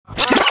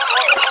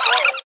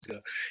Go.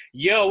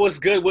 Yo, what's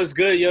good? What's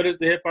good? Yo, this is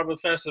the Hip Hop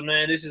Professor,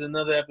 man. This is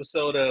another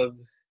episode of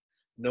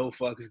No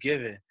Fucks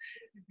Given.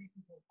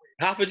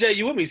 Hoffa J,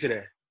 you with me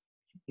today?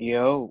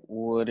 Yo,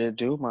 what it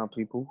do, my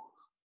people?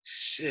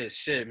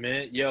 Shit,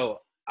 man. Yo,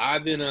 I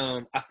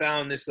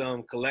found this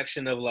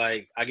collection of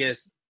like, I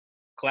guess,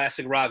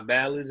 classic rock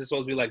ballads. It's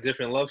supposed to be like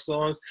different love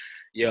songs.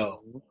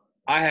 Yo,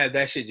 I had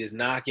that shit just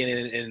knocking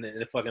in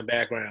the fucking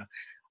background.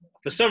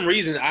 For some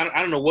reason, I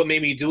don't know what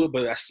made me do it,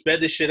 but I sped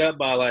this shit up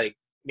by like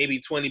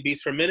maybe 20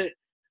 beats per minute.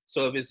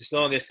 So if it's a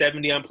song at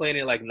 70, I'm playing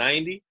it like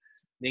 90.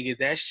 Nigga,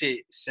 that shit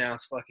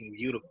sounds fucking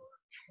beautiful.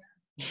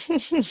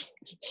 Mr.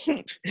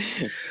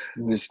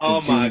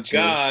 Oh my DJ.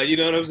 God, you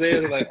know what I'm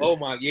saying? It's like, oh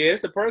my, yeah,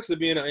 it's the perks of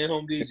being an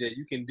in-home DJ.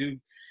 You can do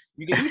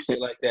shit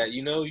like that.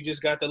 You know, you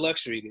just got the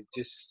luxury to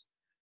just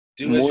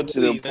do as More you to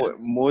the please. point.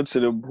 More to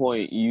the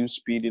point. You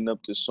speeding up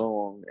the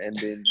song and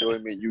the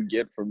enjoyment you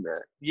get from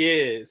that.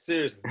 Yeah,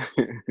 seriously.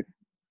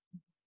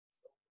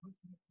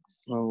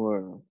 Oh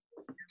wow.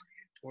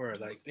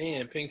 Word, like,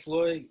 man, Pink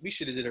Floyd, we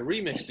should have did a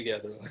remix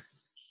together.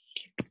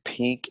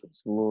 Pink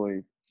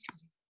Floyd.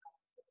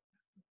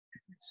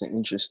 It's an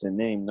interesting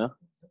name, no?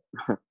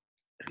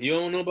 You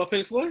don't know about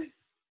Pink Floyd?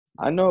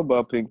 I know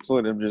about Pink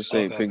Floyd. I'm just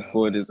saying Pink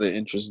Floyd is an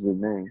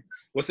interesting name.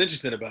 What's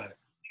interesting about it?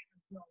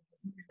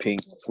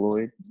 Pink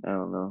Floyd. I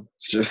don't know.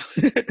 It's just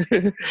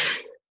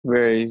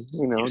very,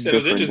 You said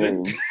it was different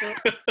interesting.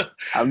 name.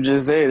 I'm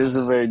just saying it's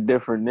a very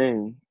different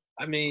name.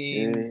 I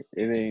mean,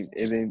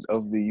 it ain't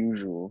of the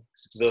usual.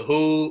 The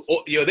Who,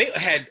 they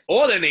had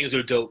all their names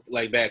were dope.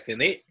 Like back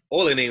then,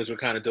 all their names were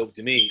kind of dope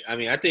to me. I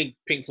mean, I think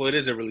Pink Floyd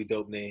is a really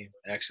dope name.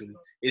 Actually,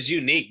 it's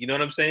unique. You know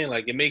what I'm saying?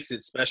 Like it makes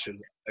it special,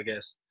 I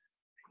guess.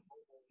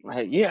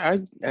 I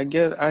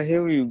guess I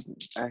hear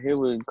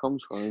where it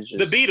comes from. It's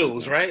just, the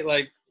Beatles, right?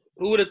 Like,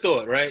 who would have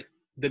thought, right?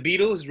 The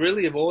Beatles,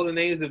 really, of all the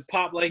names that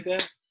pop like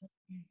that.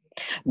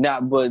 Nah,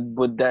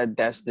 but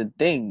that's the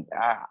thing.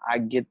 I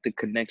get the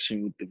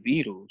connection with the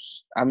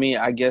Beatles. I mean,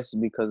 I guess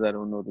because I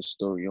don't know the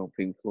story on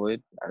Pink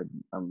Floyd,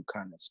 I'm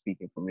kind of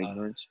speaking from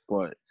ignorance.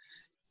 But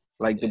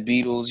like the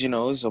Beatles,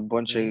 it's a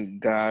bunch of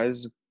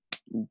guys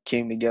who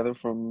came together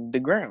from the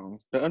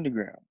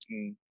underground.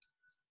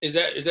 Is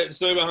that the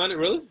story behind it?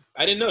 Really?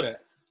 I didn't know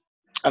that.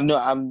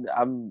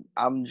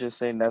 I'm just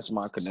saying that's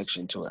my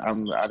connection to it.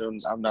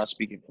 I'm not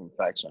speaking from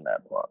facts on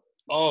that part.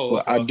 Oh,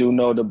 but I do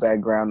know the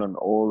background on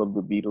all of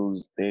the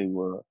Beatles. They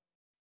were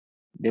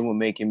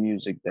making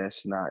music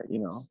that's not,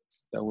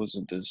 that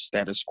wasn't the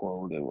status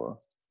quo. They were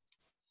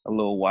a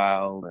little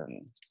wild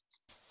and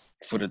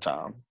for the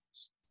time.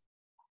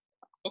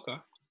 Okay.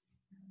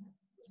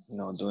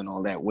 Doing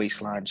all that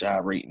waistline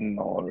gyrating and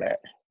all that.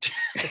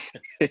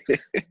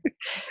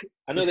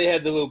 I know they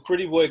had the little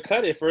Pretty Boy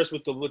cut at first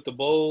with the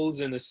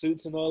bowls and the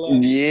suits and all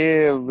that.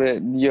 Yeah,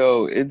 but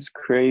it's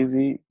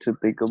crazy to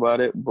think about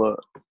it, but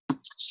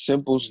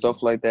simple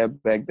stuff like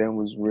that back then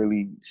was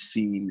really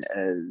seen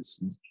as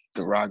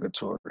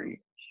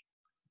derogatory.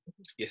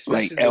 Yeah,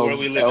 like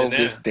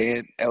Elvis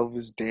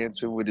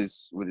dancing with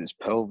his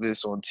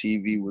pelvis on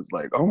TV was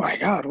like, oh my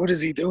God, what is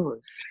he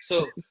doing?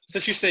 So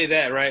since you say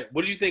that, right,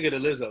 what did you think of the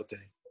Lizzo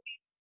thing?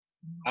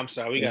 I'm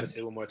sorry, we got to say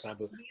it one more time,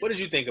 but what did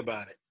you think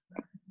about it?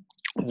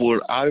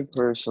 What I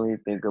personally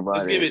think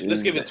about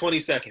let's give it 20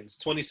 seconds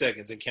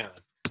and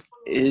count.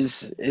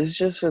 It's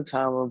just a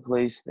time and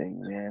place thing,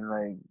 man.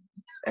 Like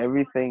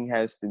everything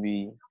has to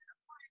be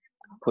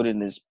put in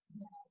this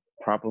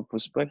proper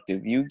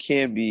perspective. You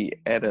can't be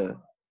at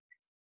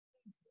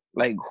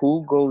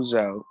who goes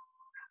out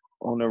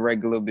on a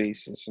regular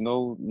basis,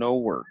 no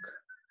work.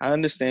 I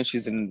understand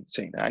she's an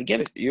entertainer. I get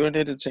it. You're an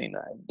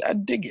entertainer. I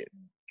dig it.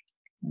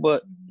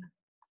 But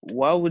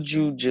why would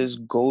you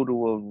just go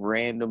to a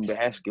random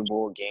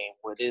basketball game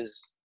where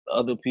there's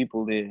other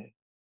people there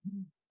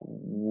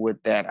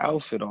with that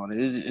outfit on?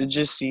 It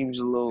just seems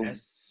a little.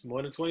 That's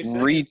more than 20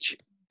 seconds. Reach.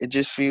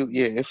 It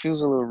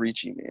feels a little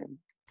reachy, man.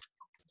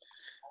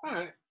 All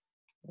right.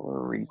 A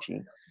little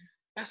reachy.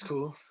 That's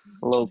cool.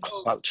 A little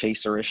clout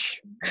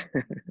chaser-ish.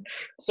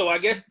 So I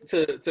guess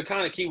to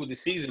kind of keep with the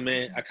season,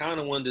 man, I kind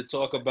of wanted to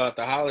talk about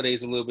the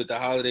holidays a little bit, the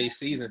holiday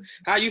season.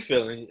 How you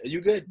feeling? Are you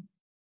good?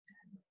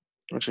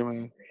 What you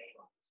mean?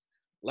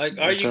 Like,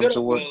 are you good?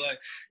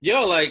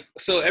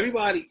 So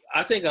everybody,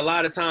 I think a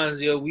lot of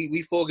times,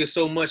 we focus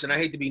so much, and I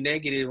hate to be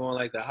negative on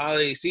like the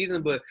holiday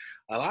season, but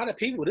a lot of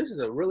people, this is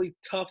a really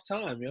tough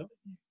time, yo.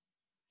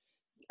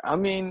 I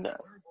mean,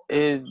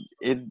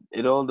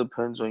 it all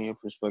depends on your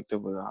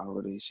perspective of the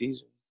holiday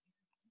season.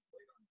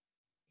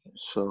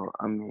 So,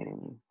 I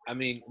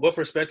mean, what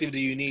perspective do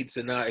you need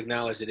to not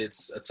acknowledge that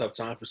it's a tough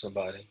time for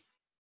somebody?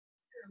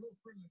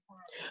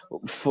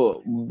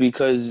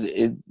 Because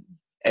in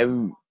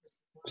the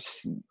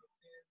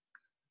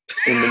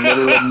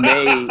middle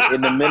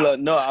of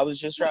May, I was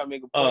just trying to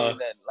make a point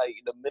that like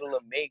the middle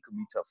of May could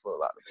be tough for a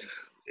lot of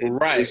people.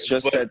 Right. It's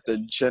just that the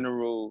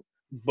general.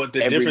 But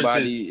the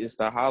everybody is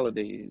the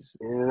holidays.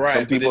 Right.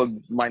 Some people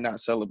might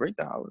not celebrate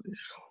the holidays.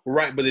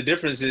 Right, but the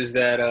difference is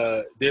that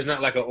there's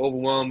not like an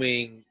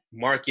overwhelming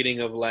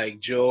marketing of like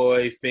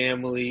joy,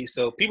 family.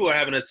 So people are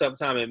having a tough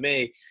time in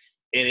May.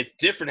 And it's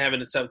different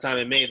having a tough time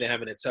in May than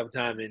having a tough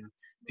time in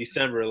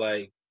December.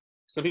 Like,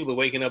 some people are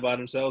waking up by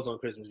themselves on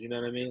Christmas. You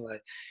know what I mean?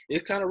 Like,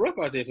 it's kind of rough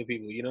out there for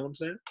people. You know what I'm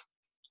saying?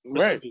 For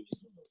some Right. people.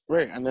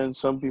 Right. And then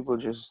some people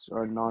just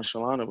are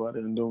nonchalant about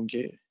it and don't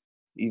care.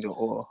 Either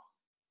or.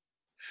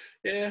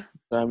 Yeah.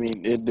 I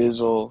mean, it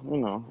is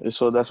all, it's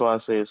so that's why I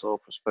say it's all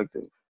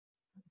perspective.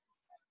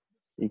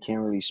 You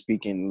can't really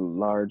speak in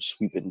large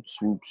sweeping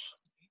swoops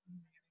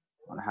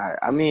on how.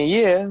 I mean,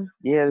 yeah,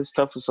 it's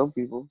tough for some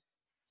people.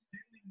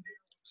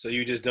 So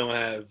you just don't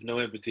have no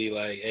empathy.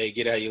 Like, hey,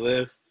 get how you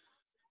live.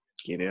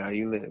 Get it how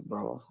you live,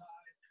 bro.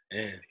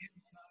 Man,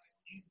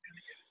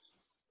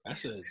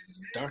 that's a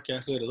dark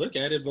ass way to look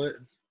at it, but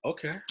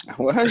okay.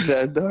 Why is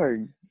that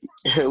dark?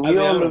 We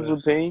all live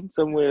with pain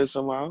somewhere,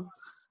 somehow.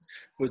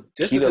 But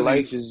just Key to because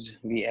life is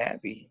be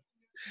happy.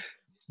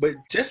 But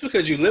just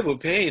because you live with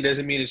pain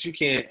doesn't mean that you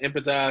can't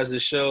empathize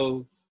and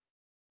show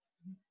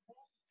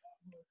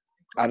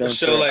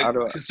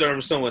concern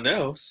for someone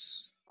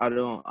else. I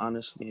don't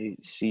honestly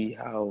see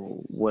how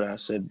what I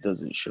said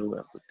doesn't show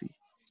empathy.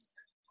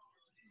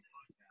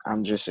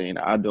 I'm just saying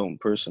I don't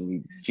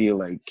personally feel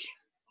like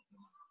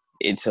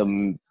it's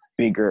a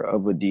bigger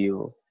of a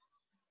deal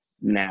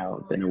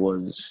now than it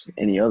was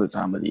any other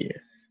time of the year.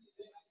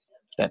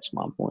 That's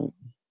my point.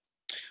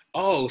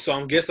 Oh, so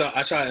I'm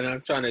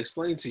trying to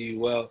explain to you.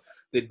 Well,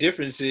 the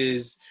difference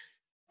is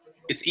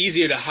it's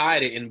easier to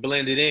hide it and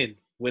blend it in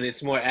when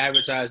it's more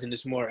advertised and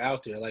it's more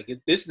out there. Like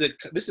this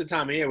is a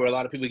time of year where a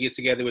lot of people get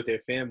together with their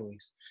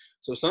families.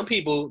 So some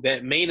people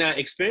that may not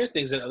experience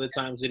things at other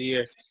times of the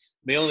year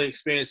may only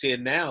experience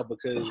it now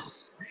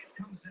because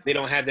they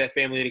don't have that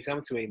family to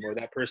come to anymore.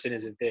 That person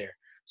isn't there.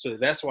 So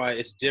that's why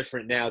it's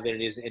different now than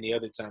it is any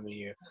other time of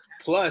year.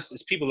 Plus,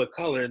 as people of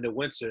color in the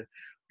winter,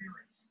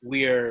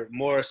 we are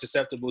more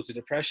susceptible to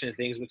depression and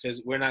things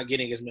because we're not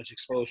getting as much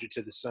exposure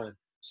to the sun.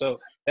 So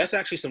that's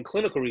actually some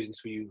clinical reasons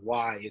for you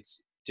why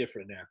it's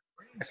different now.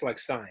 That's like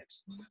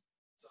science.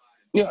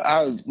 Yeah,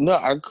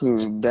 I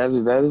could.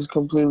 That is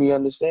completely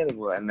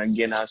understandable. And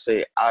again, I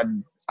say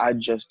I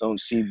just don't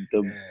see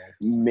the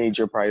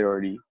major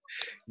priority.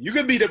 You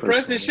can be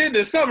depressed and shit in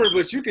the summer,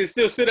 but you can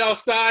still sit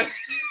outside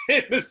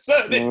in the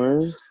sun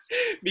and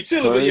be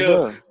chilling. But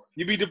yo,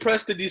 you be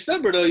depressed in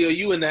December though. Yo,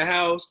 you in the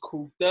house,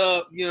 cooped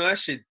up. You know that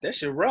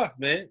shit rough,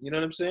 man. You know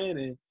what I'm saying?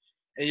 And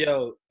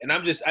yo, and I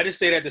just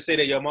say that to say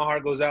that yo, my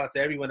heart goes out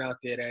to everyone out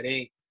there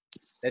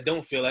that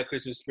don't feel like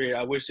Christmas spirit.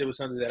 I wish there was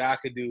something that I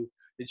could do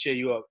to cheer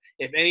you up.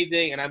 If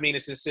anything, and I mean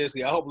it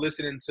sincerely, I hope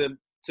listening to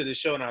the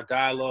show and our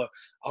dialogue,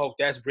 I hope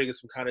that's bringing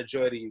some kind of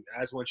joy to you.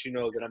 I just want you to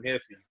know that I'm here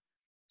for you.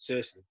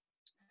 Seriously.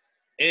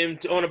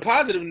 And on a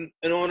positive,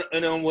 and on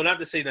well, not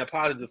to say that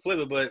positive flip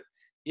it, but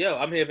yo,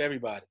 I'm here for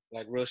everybody.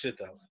 Like real shit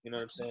though. You know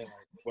what I'm saying?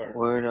 Like,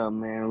 word up,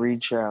 man.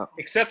 Reach out.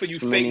 Except for you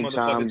fake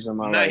motherfuckers.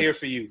 I'm not here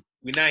for you.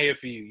 We're not here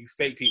for you. You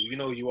fake people. You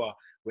know who you are.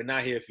 We're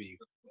not here for you.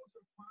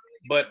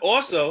 But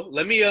also,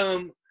 let me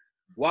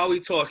while we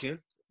talking,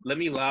 let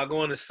me log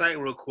on the site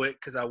real quick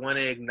because I want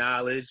to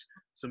acknowledge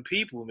some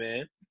people,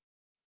 man.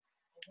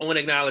 I want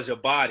to acknowledge a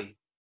body.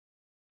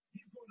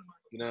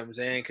 You know what I'm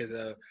saying?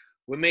 Because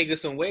we're making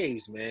some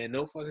waves, man.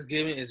 No Fuckers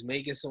Given is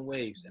making some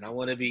waves. And I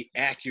want to be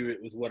accurate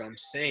with what I'm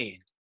saying.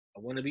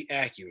 I want to be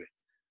accurate.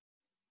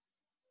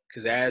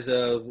 Because as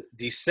of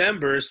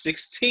December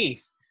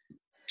 16th,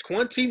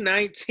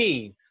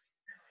 2019,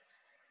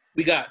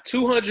 we got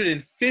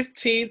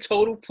 215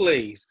 total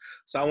plays.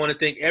 So I want to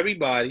thank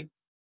everybody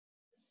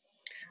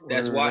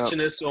that's watching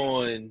us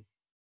on,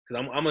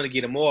 because I'm going to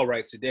get them all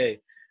right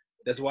today,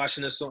 that's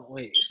watching us on,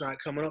 wait, it's not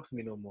coming up for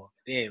me no more.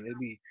 Damn, it'll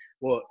be,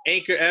 well,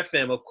 Anchor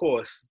FM, of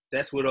course.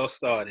 That's where it all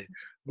started.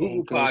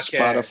 Google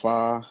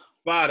Podcasts.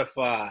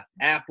 Spotify.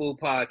 Apple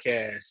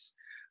Podcasts.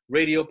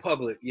 Radio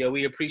Public. Yeah,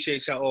 we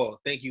appreciate y'all all.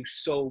 Thank you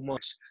so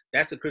much.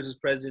 That's a Christmas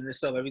present in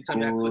itself. Every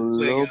time y'all click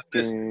play, y'all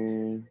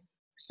listen.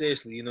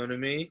 Seriously, you know what I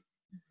mean?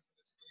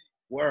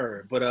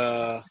 Word. But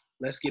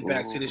let's get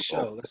back to the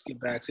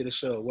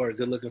show. Word,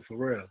 good looking for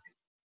real.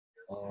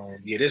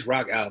 Yeah, this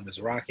rock album is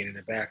rocking in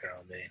the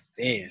background, man.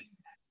 Damn.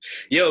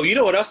 Yo, you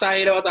know what else I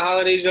hate about the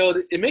holidays, yo?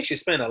 It makes you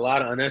spend a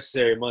lot of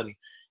unnecessary money.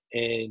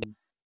 And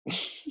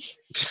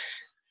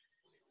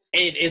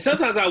and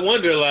sometimes I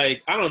wonder,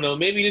 like, I don't know,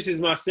 maybe this is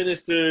my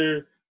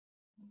sinister,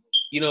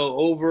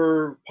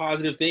 over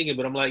positive thinking,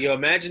 but I'm like, yo,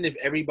 imagine if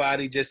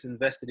everybody just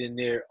invested in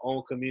their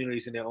own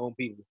communities and their own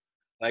people.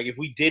 Like, if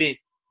we didn't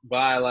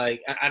buy,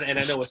 like, and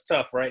I know it's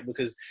tough, right?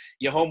 Because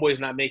your homeboy's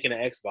not making an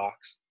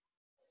Xbox.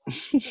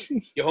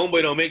 Your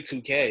homeboy don't make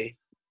 2K.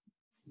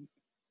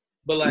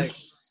 But, like,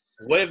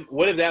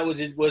 what if that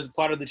was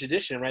part of the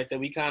tradition, right? That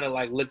we kind of,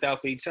 like, looked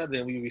out for each other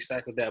and we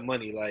recycled that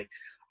money. Like,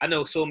 I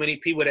know so many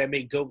people that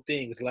make dope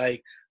things,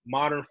 like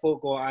Modern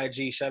Folk on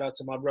IG. Shout out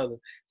to my brother.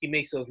 He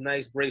makes those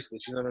nice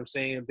bracelets. You know what I'm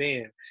saying?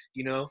 Bam.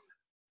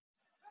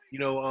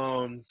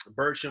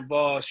 Birch and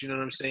Voss. You know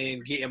what I'm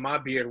saying? Getting my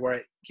beard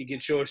right. Can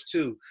get yours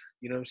too.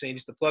 You know what I'm saying?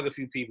 Just to plug a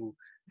few people.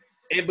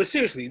 But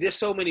seriously, there's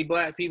so many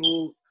black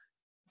people.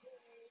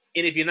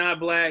 And if you're not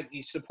black,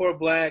 you support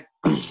black.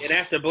 And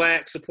after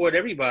black, support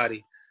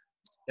everybody.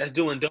 that's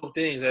doing dope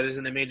things that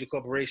isn't a major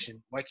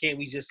corporation. Why can't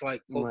we just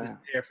like focus Wow.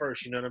 there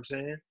first? You know what I'm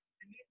saying?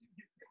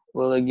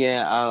 Well,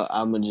 again,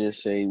 I'm gonna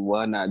just say,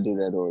 why not do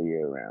that all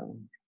year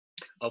round?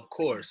 Of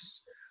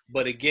course.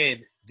 But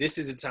again, this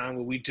is a time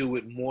where we do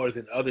it more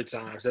than other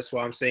times. That's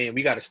why I'm saying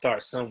we got to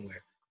start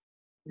somewhere.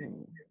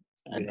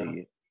 I dig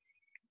it.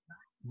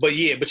 But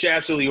yeah, but you're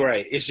absolutely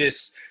right. It's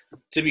just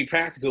to be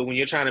practical when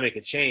you're trying to make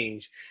a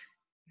change,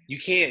 you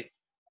can't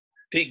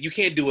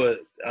do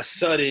a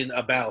sudden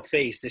about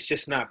face. It's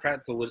just not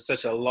practical with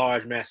such a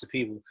large mass of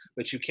people.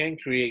 But you can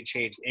create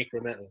change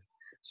incrementally.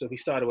 So if we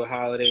started with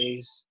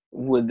holidays,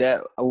 Would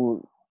that?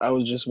 I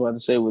was just about to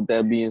say. With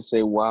that being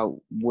said, why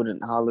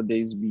wouldn't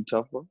holidays be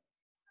tougher?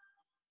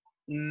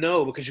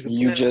 no, because you can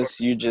You plan for just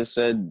you just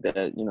said that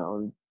like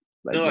no,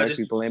 black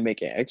people ain't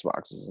making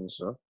Xboxes and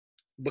stuff.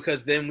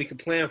 because then we can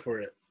plan for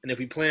it. And if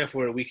we plan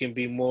for it, we can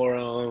be more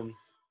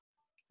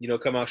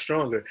come out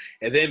stronger.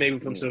 And then maybe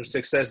from some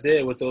success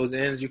there with those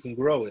ends, you can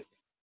grow it.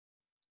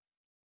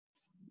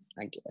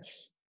 I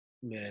guess.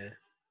 Man.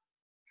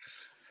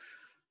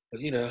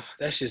 But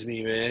that's just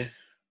me, man.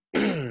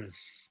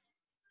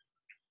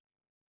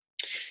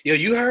 Yo,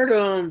 you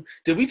heard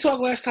did we talk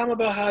last time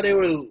about how they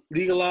were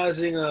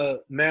legalizing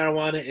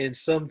marijuana in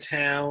some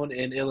town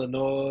in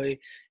Illinois,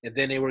 and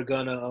then they were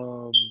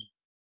gonna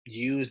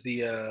use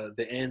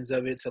the ends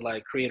of it to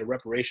like create a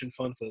reparation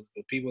fund for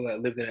people that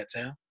lived in that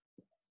town?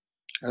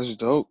 That's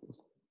dope.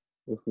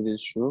 If it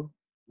is true,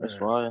 that's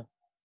why.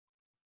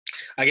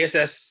 I guess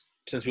that's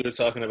since we were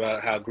talking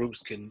about how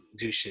groups can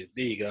do shit.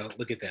 There you go.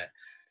 Look at that.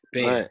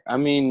 Bam. Right. I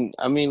mean,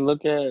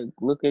 look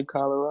at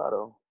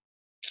Colorado.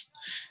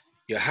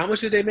 Yo, how much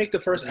did they make the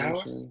first hour?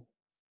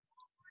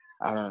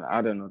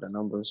 I don't know the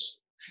numbers.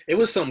 It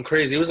was something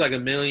crazy. It was like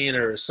 $1 million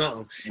or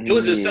something. It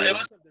was just it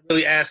was something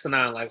really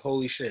asinine. Like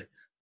holy shit.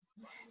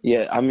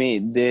 Yeah, I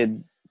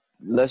mean,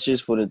 let's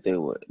just put it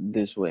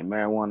this way: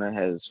 marijuana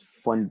has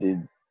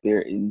funded their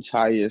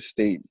entire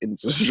state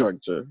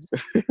infrastructure,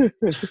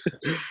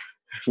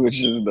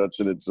 which is nuts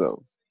in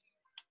itself.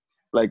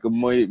 Like a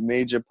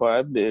major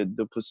part,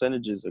 the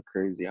percentages are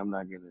crazy. I'm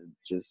not gonna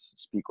just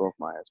speak off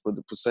my ass, but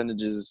the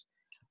percentages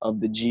of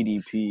the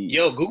GDP.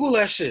 Yo, Google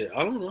that shit.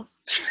 I don't know.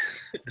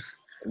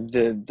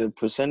 the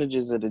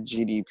percentages of the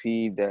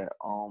GDP that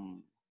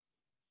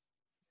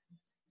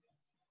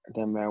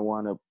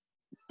marijuana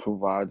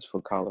provides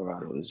for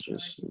Colorado is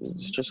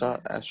just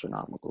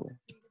astronomical.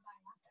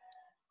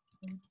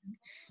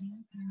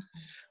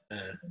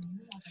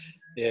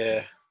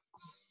 Yeah.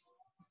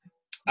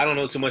 I don't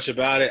know too much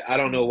about it. I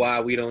don't know why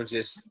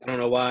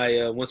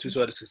once we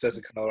saw the success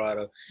in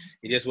Colorado,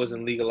 it just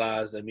wasn't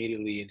legalized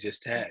immediately and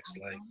just taxed.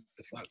 Like,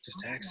 the fuck, just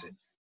tax it.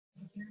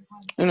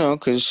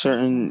 Because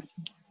certain,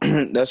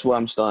 that's why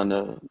I'm starting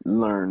to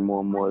learn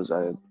more and more as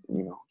I,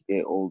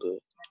 get older.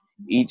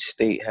 Each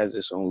state has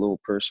its own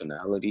little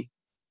personality.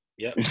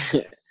 Yep.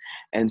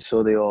 And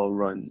so they all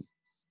run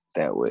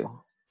that way.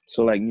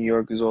 So like New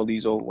York is all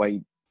these old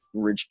white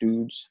rich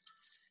dudes.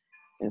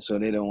 And so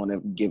they don't want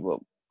to give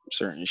up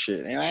certain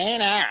shit. And like,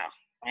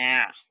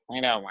 we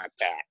don't want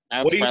that.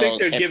 What do you think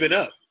they're giving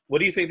up? What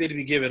do you think they'd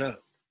be giving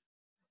up?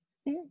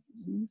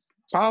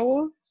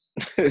 Power,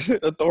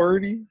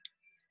 authority,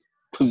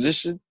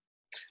 position.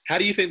 How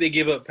do you think they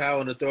give up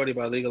power and authority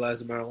by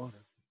legalizing marijuana?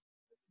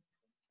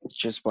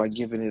 Just by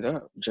giving it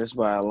up, just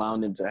by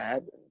allowing it to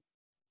happen.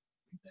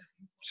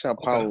 That's how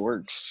power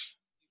works.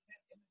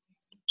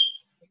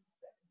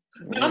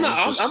 No, I'm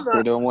not.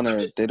 They don't want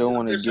to. They don't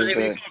want to give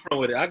that. From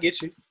with it. I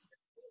get you.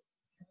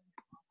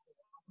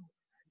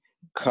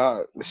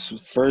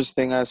 First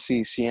thing I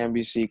see,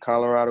 CNBC,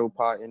 Colorado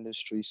pot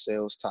industry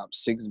sales top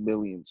 6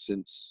 billion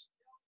since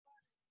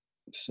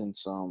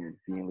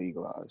being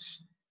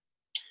legalized.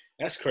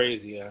 That's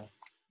crazy, yeah.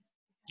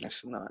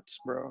 That's nuts,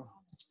 bro.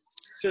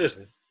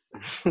 Seriously.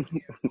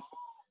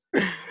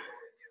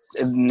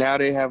 And now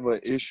they have an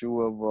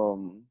issue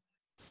of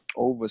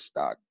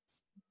overstock.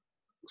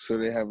 So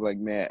they have like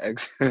mad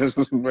excess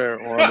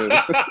marijuana.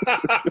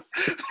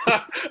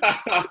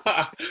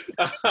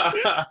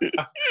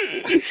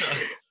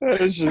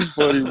 That's just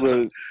funny,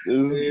 but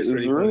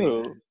it's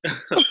real.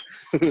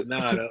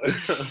 Nah,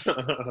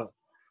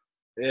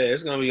 yeah,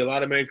 it's gonna be a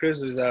lot of Merry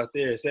Christmases out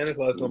there. Santa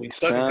Claus is gonna be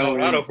stuck in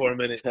Colorado for a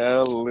minute.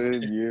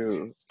 Telling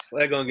you,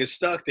 they're gonna get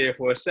stuck there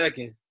for a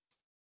second.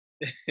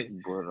 But,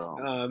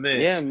 oh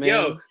man, yeah, man.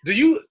 Yo, do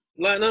you?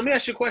 Let me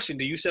ask you a question.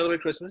 Do you celebrate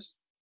Christmas?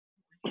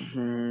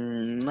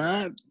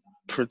 Not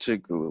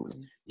particularly.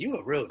 You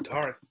a real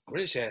dark,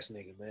 rich ass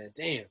nigga, man.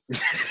 Damn.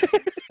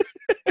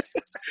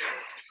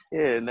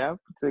 Yeah, not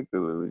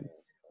particularly.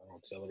 I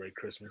don't celebrate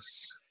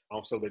Christmas. I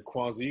don't celebrate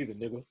Kwanzaa either,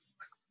 nigga.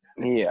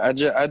 Yeah, I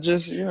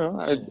just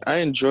I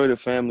enjoy the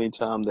family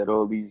time that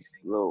all these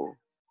little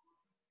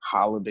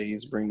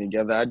holidays bring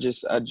together. I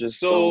just.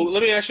 So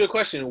let me ask you a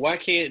question. Why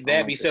can't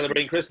that be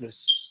celebrating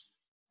Christmas?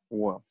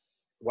 What?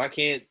 Why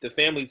can't the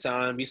family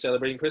time be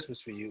celebrating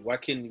Christmas for you? Why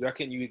can't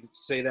you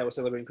say that was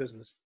celebrating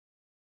Christmas?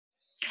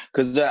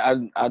 Because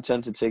I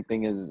tend to take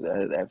things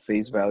at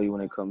face value when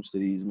it comes to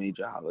these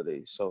major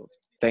holidays. So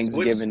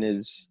Thanksgiving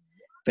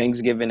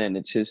and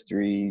its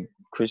history.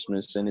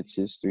 Christmas and its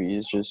history.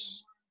 It's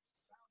just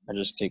I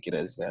just take it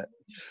as that.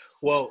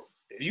 Well,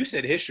 you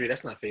said history.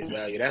 That's not face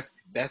value.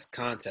 That's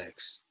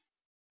context.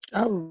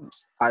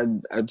 I,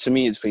 to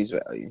me, it's face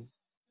value.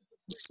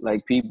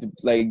 Like people,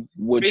 like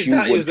Face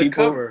value what is the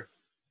people, cover.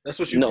 That's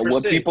what you no,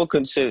 first say.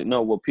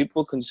 what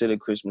people consider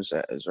Christmas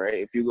as, right?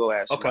 If you go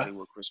ask Okay. somebody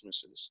what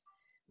Christmas is,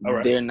 All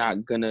right. they're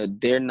not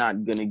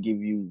gonna give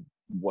you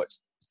what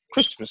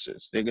Christmas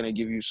is. They're gonna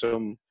give you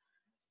some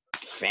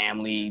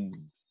family,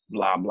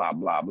 blah blah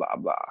blah blah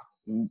blah.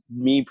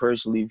 Me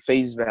personally,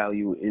 face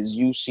value is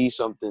you see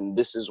something.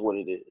 This is what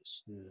it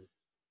is.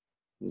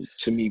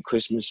 To me,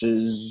 Christmas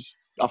is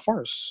a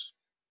farce.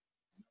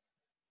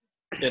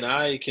 And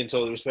I can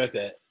totally respect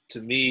that.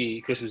 To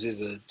me, Christmas is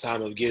a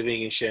time of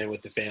giving and sharing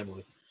with the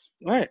family.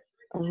 Right.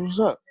 That's what's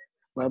up.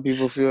 A lot of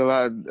people feel a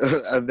lot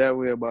that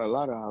way about a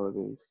lot of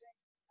holidays.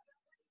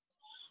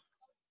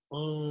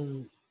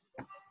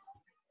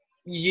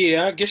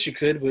 Yeah, I guess you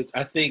could, but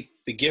I think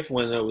the gift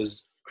one though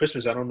was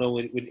Christmas. I don't know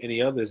with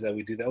any others that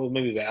we do. That was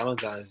maybe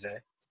Valentine's Day.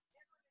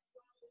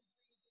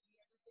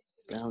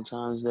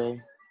 Valentine's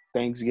Day,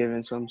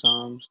 Thanksgiving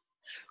sometimes.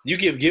 You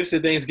give gifts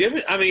at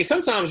Thanksgiving. I mean,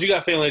 sometimes you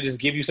got family that just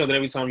give you something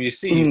every time you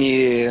see you.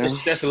 Yeah,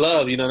 That's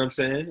love. You know what I'm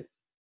saying?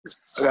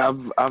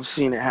 I've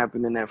seen it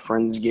happen in that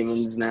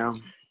Friendsgivings now.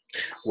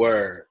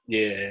 Word,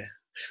 yeah.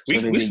 So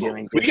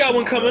We got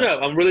one coming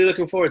up. I'm really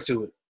looking forward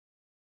to it.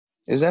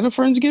 Is that a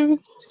Friendsgiving?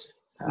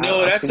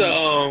 No, that's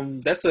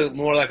a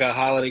more like a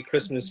holiday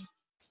Christmas.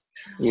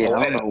 Yeah,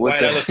 I don't know what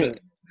White Elephant.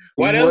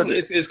 White Elephant.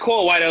 It's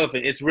called White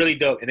Elephant. It's really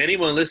dope. And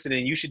anyone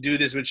listening, you should do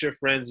this with your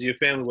friends, your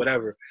family,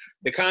 whatever.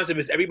 The concept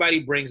is everybody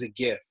brings a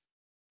gift,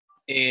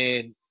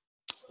 and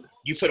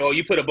you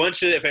put a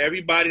bunch of for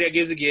everybody that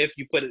gives a gift.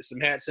 You put some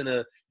hats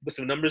put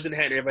some numbers in the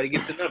hat. And everybody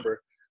gets a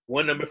number.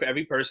 One number for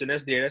every person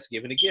that's there that's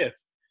giving a gift.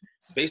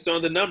 Based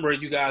on the number,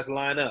 you guys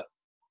line up.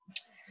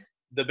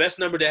 The best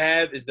number to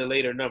have is the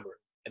later number,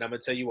 and I'm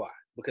gonna tell you why.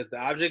 Because the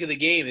object of the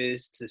game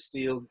is to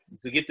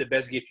get the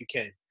best gift you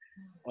can.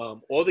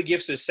 All the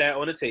gifts are sat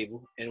on the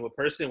table, and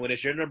when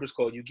it's your number's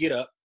called, you get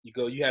up,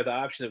 you have the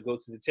option of go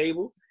to the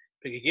table,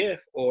 pick a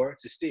gift, or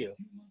to steal.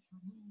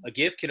 A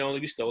gift can only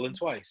be stolen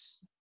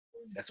twice.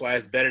 That's why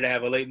it's better to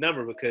have a late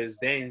number, because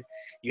then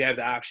you have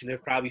the option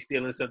of probably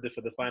stealing something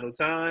for the final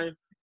time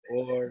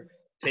or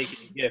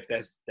taking a gift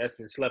that's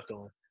been slept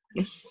on.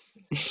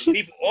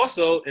 People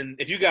also, and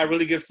if you got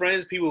really good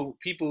friends, people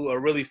are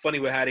really funny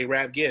with how they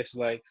wrap gifts.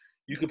 Like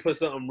you could put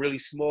something really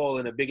small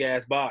in a big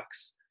ass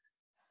box,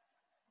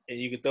 and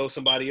you could throw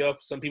somebody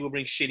off. Some people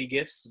bring shitty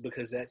gifts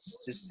because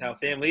that's just how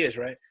family is,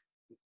 right?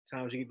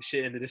 Sometimes you get the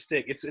shit into the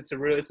stick. It's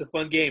a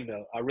fun game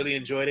though. I really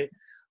enjoyed it.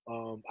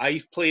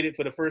 I played it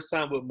for the first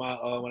time with my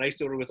when I used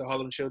to work with the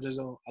Harlem Children's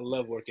Zone. I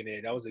love working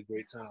there. That was a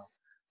great time.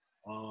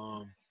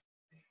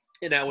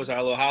 And that was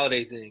our little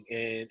holiday thing,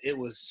 and it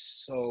was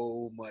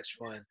so much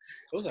fun.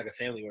 It was like a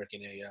family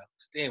working there, yeah.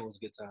 Damn, it was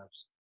good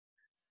times.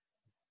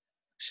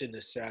 Shouldn't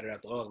have shouted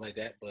out the org like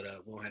that, but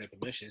we don't have any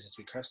permission since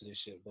we cursing and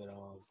shit. But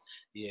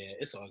yeah,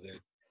 it's all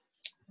good.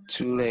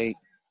 Too late.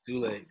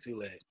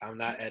 I'm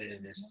not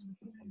editing this.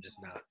 I'm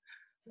just not.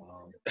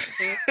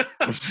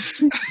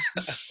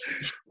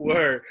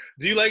 Word.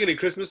 Do you like any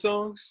Christmas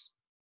songs?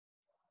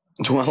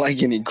 Do I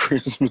like any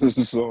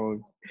Christmas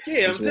songs?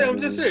 Yeah, I'm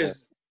just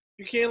serious.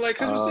 You can't like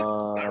Christmas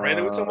songs? Not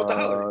random. We're talking about the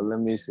holiday. Let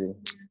me see.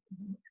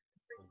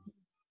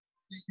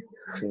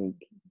 Think.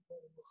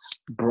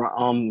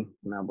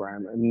 Not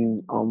Brian. I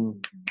mean,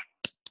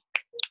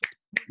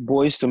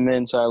 Boyz II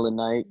Men, Silent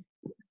Night.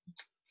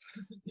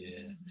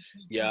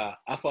 Yeah.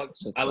 I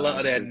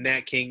love that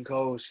Nat King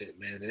Cole shit,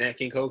 man. The Nat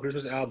King Cole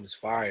Christmas album is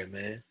fire,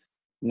 man.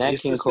 Nat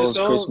King Cole's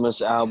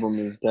Christmas album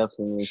is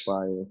definitely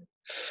fire.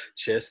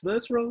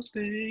 Chestnuts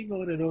roasting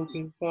on an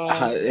open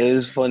fire. It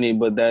is funny,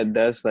 but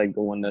that's like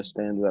the one that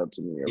stands out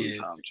to me every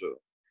time too.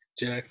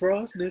 Jack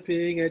Frost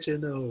nipping at your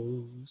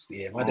nose.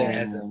 Yeah, my dad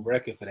has a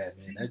record for that,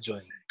 man. That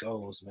joint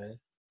goes, man.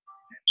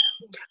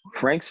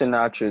 Frank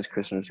Sinatra's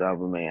Christmas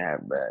album ain't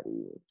have bad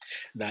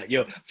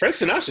either. Frank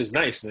Sinatra's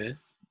nice, man.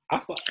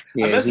 I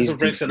mess with some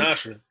Frank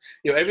Sinatra.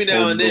 Every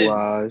now and then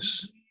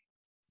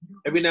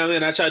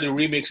I try to do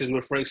remixes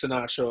with Frank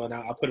Sinatra, and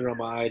I put it on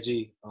my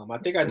IG. I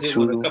think I did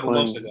one a couple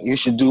months ago. You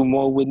should do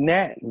more with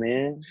Nat,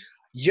 man.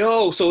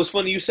 So it's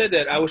funny you said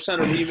that. I was trying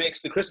to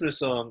remix the Christmas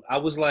song. I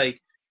was like,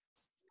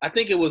 I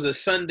think it was a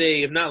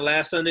Sunday, if not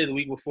last Sunday, the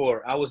week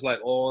before. I was like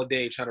all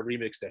day trying to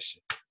remix that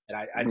shit, and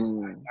I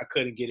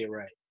couldn't get it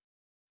right.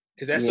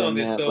 Because that song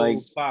is so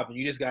popping.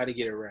 You just got to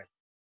get it right.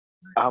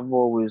 I've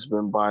always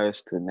been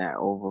biased to Nat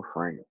over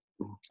Frank.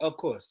 Of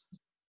course.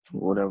 For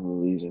whatever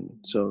reason.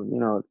 So,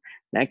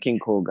 Nat King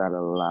Cole got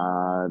a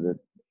lot of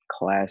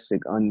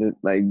classic,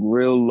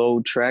 real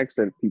low tracks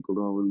that people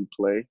don't really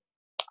play.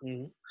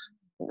 Mm-hmm.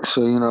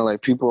 So,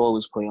 people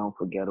always play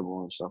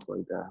Unforgettable and stuff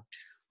like that.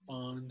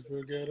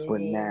 Unforgettable.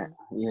 But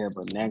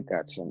Nat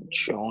got some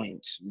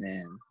joints,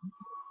 man.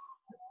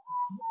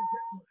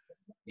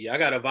 Yeah, I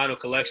got a vinyl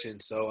collection,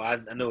 so I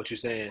know what you're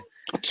saying.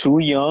 Too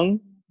Young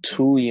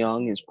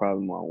is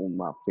probably one of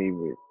my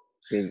favorite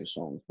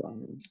songs by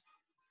him.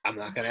 I'm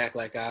not gonna act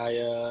like I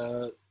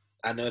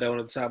know that on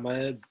the top of my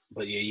head,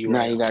 but yeah, you're Nah,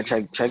 right. you gotta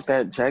check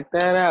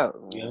that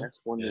out. Man. Yeah, yeah,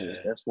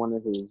 That's one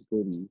of his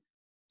goodies.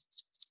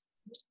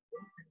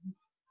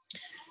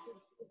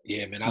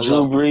 yeah, man. I Drew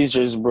love. Brees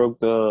just broke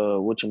the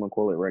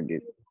whatchamacallit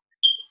record.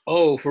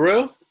 Oh, for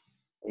real?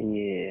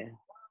 Yeah.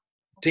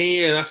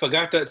 Damn, I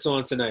forgot that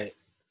song tonight.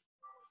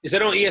 Is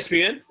that on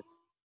ESPN?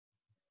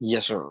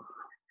 Yes, sir.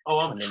 Oh,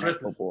 I'm Monday Night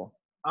tripping. Football.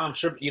 I'm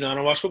tripping. You know, I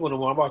don't watch football no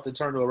more. I'm about to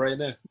turn to it right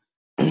now,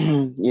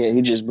 Yeah,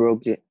 he just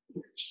broke it.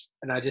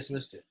 and I just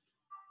missed it.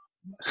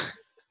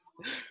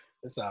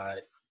 It's all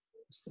right.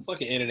 It's the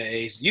fucking internet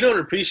age. You don't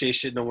appreciate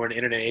shit no more in the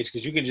internet age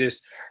because you can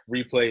just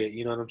replay it.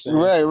 You know what I'm saying?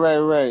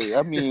 Right.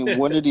 I mean,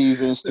 one of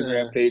these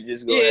Instagram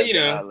pages Yeah, gonna have you the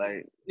know.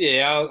 highlight.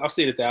 Yeah, I'll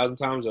see it 1,000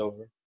 times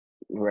over.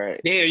 Right.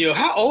 Damn, yo,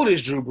 how old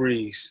is Drew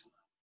Brees?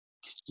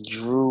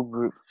 Drew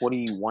Brees,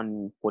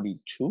 41,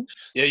 42?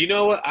 Yeah, you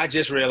know what? I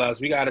just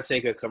realized we got to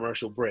take a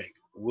commercial break.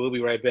 We'll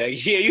be right back.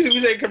 Yeah, usually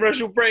we take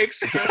commercial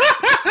breaks.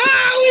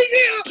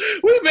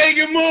 we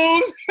making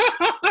moves.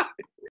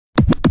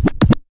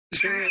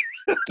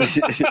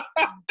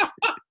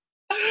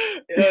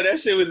 Yo, that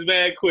shit was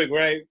mad quick,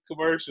 right?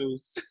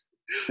 Commercials.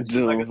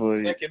 Like a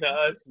second to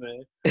us,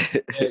 man.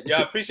 Yeah,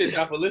 y'all appreciate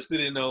y'all for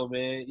listening, though,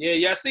 man. Yeah,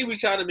 y'all see we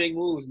trying to make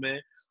moves, man.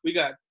 We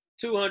got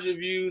 200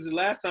 views. The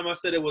last time I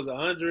said it was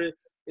 100.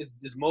 It's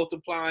just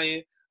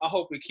multiplying. I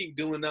hope we keep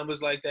doing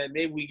numbers like that.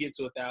 Maybe we get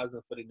to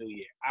 1,000 for the new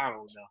year. I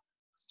don't know.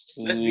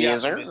 Let's be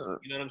optimistic.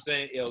 You know what I'm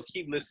saying? Yo,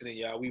 keep listening,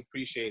 y'all. We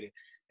appreciate it.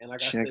 And like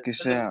Check I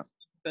said, us out.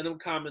 send them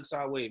comments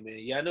our way, man.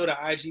 Yeah, I know the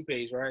IG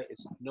page, right?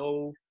 It's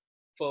No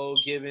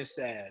Forgiving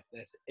Sav.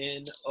 That's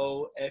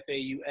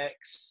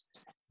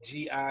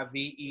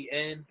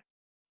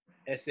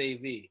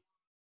NOFAUXGIVENSAV.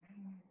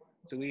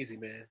 Too easy,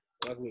 man.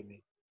 Fuck with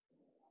me.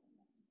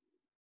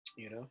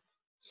 You know?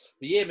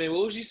 But yeah, man,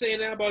 what was you saying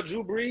now about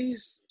Drew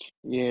Brees?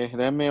 Yeah,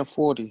 that man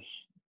 40.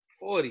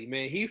 40,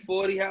 man. He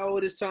 40. How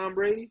old is Tom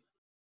Brady?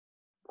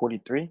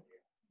 43?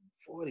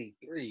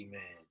 43,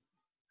 man.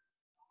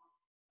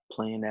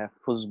 Playing that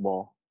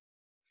football.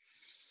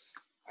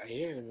 I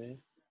hear it, man.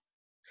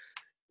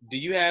 Do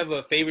you have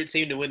a favorite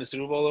team to win the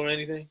Super Bowl or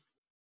anything?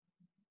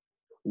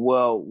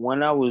 Well,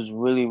 when I was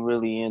really,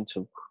 really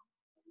into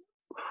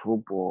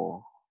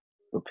football,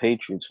 the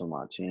Patriots were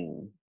my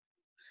team.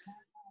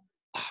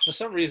 For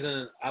some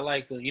reason, I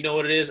like the. You know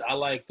what it is? I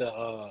like the.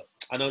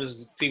 I know this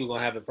is people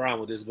gonna have a problem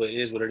with this, but it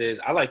is what it is.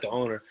 I like the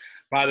owner,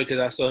 probably because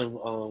I saw him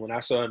when I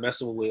saw him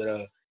messing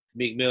with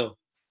Meek Mill.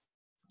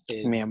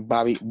 And, Man,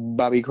 Bobby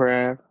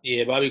Kraft.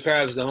 yeah, Bobby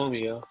Kraft is the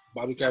homie, yo.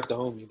 Bobby Kraft the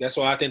homie. That's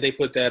why I think they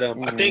put that.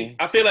 Mm-hmm.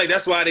 I feel like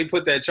that's why they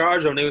put that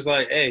charge on. They was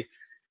like, hey,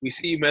 we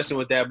see you messing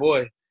with that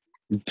boy.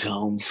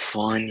 Dumb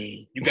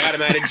funny. You got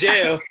him out of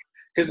jail.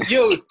 Because,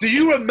 yo, do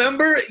you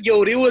remember?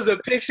 Yo, there was a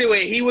picture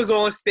where he was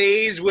on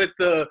stage with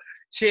the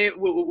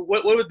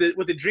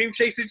with the Dream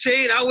Chaser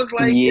chain. I was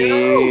like,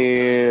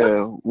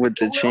 yo, with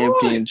the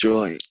champion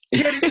joint.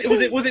 Yeah,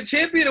 was it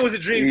Champion or was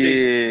it Dream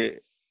Chaser?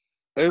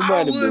 Yeah, it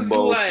might have been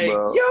both,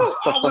 bro.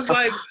 I was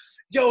like,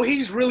 yo,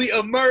 he's really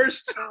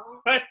immersed.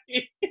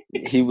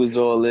 He was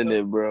all in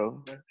it,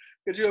 bro.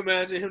 Could you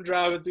imagine him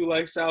driving through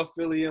like South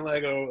Philly in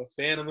like a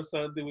Phantom or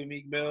something with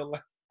Meek Mill?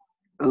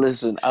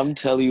 Listen, I'm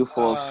telling you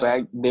for a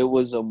fact, there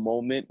was a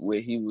moment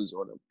where he was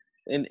on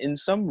in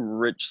some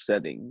rich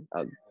setting,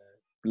 a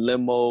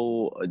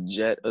limo, a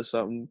jet or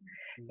something,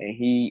 and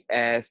he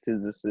asked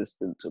his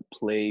assistant to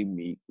play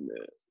Meek Mill.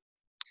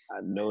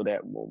 I know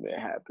that moment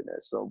happened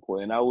at some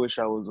point, and I wish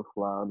I was a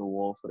fly on the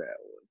wall for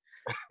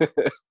that one.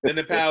 Then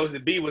the powers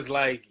that be was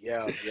like,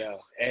 yo,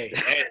 hey,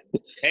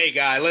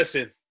 guy,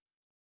 listen.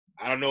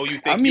 I don't know who you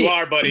think you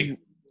are, buddy.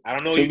 I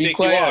don't know who you think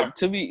you are.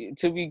 To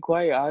be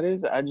quite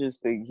honest, I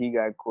just think he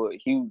got caught.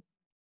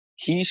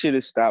 He should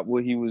have stopped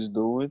what he was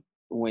doing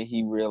when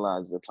he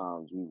realized the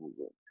times we was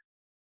in.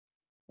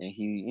 And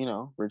he,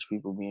 rich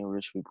people being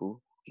rich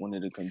people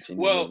wanted to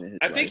continue. Well,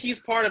 I think he's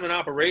part of an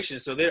operation,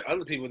 so there are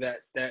other people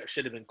that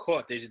should have been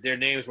caught. Their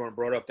names weren't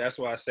brought up. That's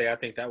why I say I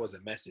think that was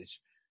a message.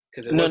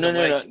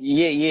 No.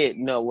 Yeah.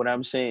 No, what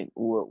I'm saying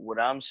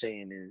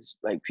is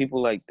like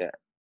people like that.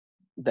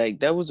 Like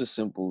that was a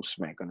simple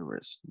smack on the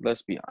wrist.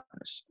 Let's be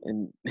honest,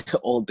 and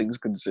all things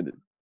considered,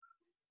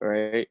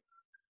 right?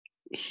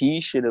 He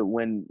should have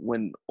when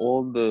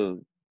all the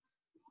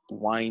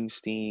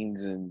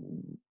Weinsteins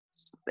and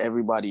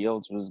everybody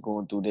else was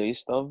going through their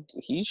stuff.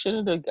 He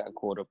should have got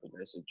caught up in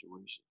that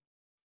situation.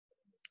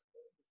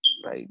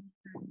 Like,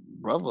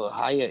 brother,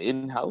 hire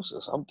in-house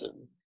or something.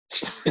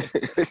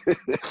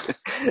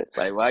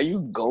 Like, why you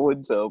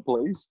going to a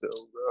place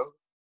though, bro?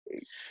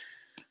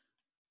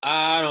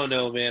 I don't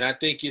know, man. I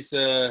think it's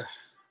and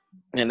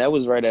that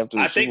was right after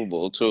the Super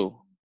Bowl too.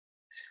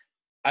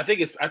 I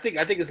think it's a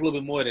little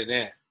bit more than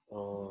that.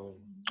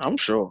 I'm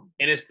sure,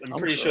 and I'm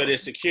pretty sure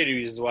there's security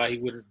reasons why he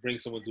wouldn't bring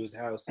someone to his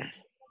house.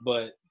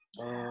 But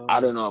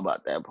I don't know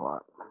about that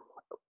part.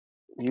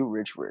 You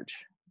rich.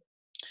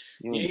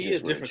 Yeah, he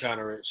is different kind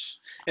of rich,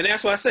 and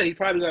that's why I said he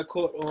probably got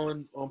caught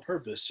on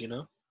purpose.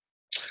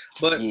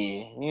 But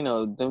Yeah, you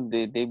know, them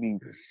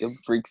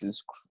freaks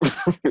is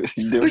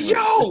different.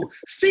 yo,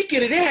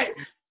 speaking of that,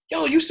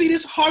 yo, you see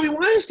this Harvey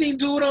Weinstein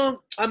dude?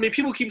 I mean,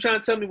 people keep trying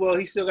to tell me, well,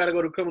 he still got to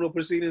go to criminal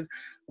proceedings.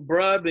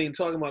 Bruh, been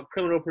talking about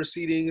criminal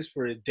proceedings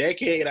for a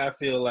decade. I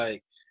feel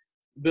like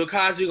Bill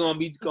Cosby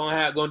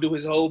gonna do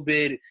his whole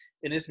bid,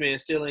 and this man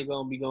still ain't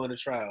gonna be going to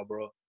trial,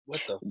 bro.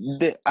 What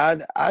the?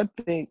 I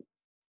think.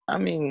 I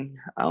mean,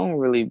 I don't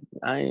really.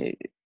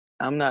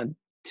 I'm not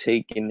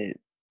taking it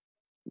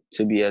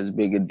to be as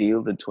big a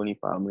deal, the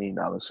 $25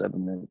 million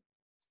settlement,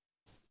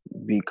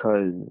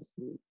 because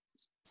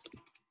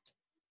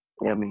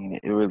I mean,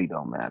 it really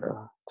don't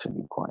matter, to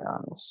be quite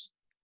honest.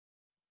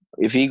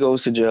 If he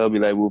goes to jail, I'll be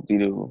like,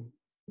 whoop-de-doo.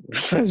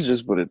 Let's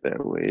just put it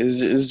that way.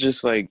 It's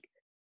just like,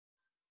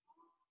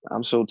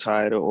 I'm so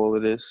tired of all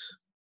of this.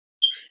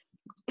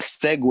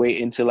 Segue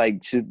into like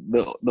to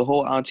the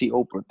whole Auntie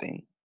Oprah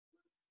thing.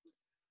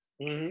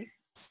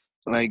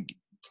 Mm-hmm. Like,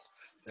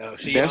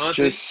 She that's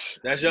auntie? just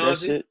That's your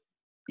that's auntie? it.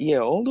 Yeah,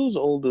 all those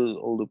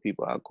older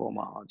people I call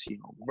my auntie.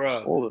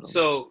 Bro, all of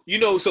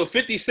them. so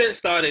 50 Cent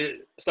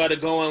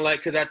started going like,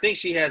 because I think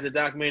she has a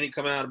documentary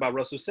coming out about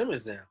Russell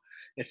Simmons now,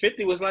 and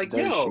 50 was like,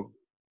 Does she? "Yo,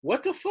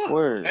 what the fuck?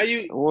 Word, How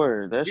you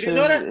word. That you shit didn't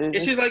know that?" is,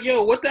 And she's like,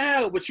 "Yo, what the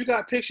hell? But you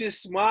got pictures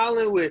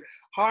smiling with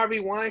Harvey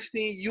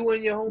Weinstein, you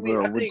and your homie,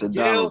 bro, I with the think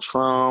Donald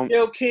Trump.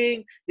 Gayle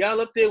King, y'all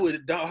up there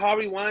with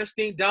Harvey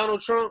Weinstein, Donald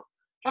Trump.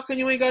 How come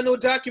you ain't got no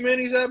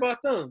documentaries out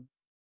about them?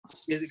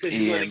 Is it because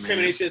you want to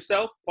incriminate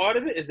yourself? Part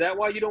of it is that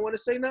why you don't want to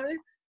say nothing?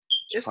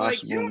 It's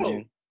possible, like, yo."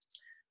 man.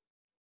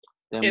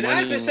 That And money,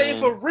 I've been saying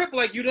man. for Rip,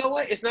 like, you know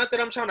what? It's not that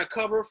I'm trying to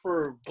cover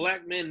for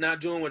black men not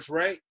doing what's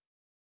right,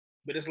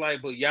 but it's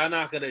like, but y'all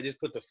not gonna just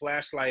put the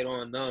flashlight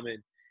on them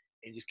and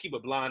just keep a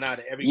blind eye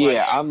to everybody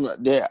Yeah, else.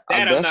 I'm there. That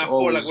I'm That's not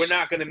for. Like, we're always.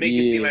 not gonna make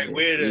it seem like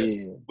we're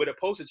Yeah. the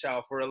poster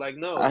child for it. Like,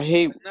 no, I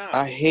hate nah.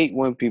 I hate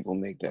when people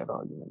make that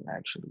argument.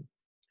 Actually,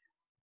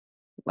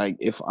 like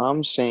if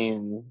I'm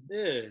saying,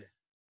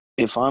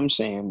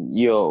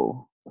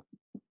 yo,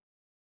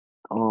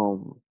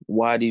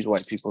 why these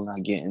white people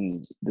not getting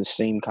the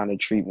same kind of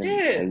treatment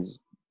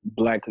as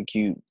black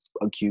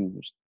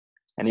accused,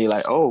 and they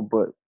like, oh,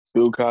 but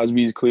Bill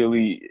Cosby's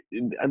clearly.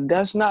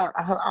 That's not.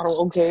 I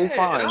don't. Okay,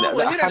 fine. And I don't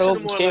want to hear that I shit no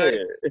don't more.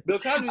 care. Like, Bill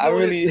Cosby I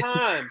doing really. his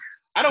time.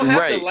 I don't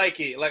have to Right. like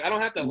it. Like, I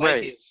don't have to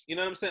like it. You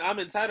know what I'm saying? I'm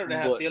entitled to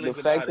have But feelings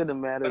the about fact it. of the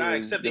matter But I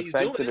is, accept that he's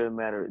doing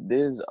it.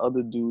 there's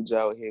other dudes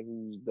out here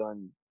who's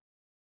done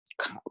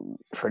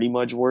pretty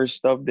much worse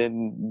stuff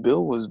than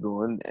Bill was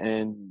doing,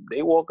 and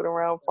they walking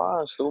around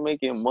fine, still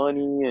making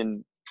money,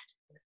 and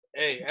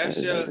Hey,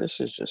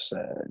 this is just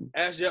sad.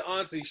 Ask your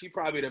auntie, she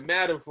probably the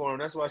madam for him.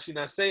 That's why she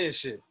not saying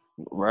shit.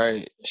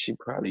 Right? She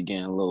probably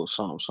getting a little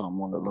something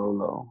on the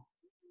low.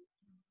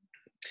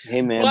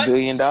 Hey man, But,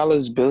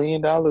 $1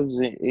 billion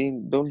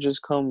ain't don't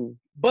just come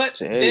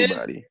to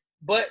everybody.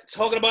 But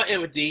talking about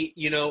empathy,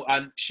 you know,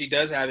 she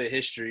does have a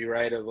history,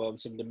 right, of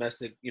some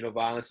domestic,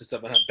 violence and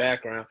stuff in her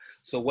background.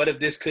 So what if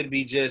this could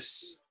be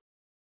just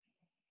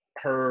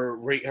her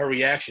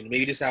reaction?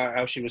 Maybe this is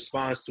how she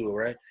responds to it,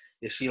 right?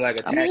 Is she like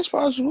attacked? I mean, it's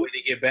possible. Way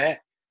to get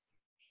back?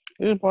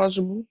 It's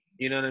possible.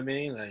 You know what I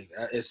mean? Like,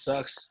 it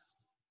sucks.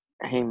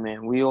 Hey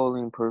man, we all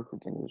ain't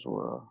perfect in this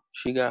world.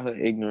 She got her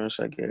ignorance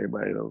like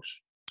everybody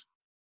else.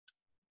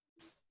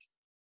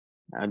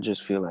 I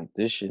just feel like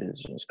this shit is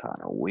just kind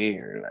of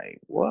weird. Like,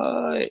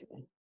 what?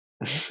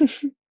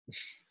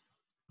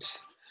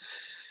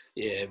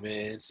 Yeah,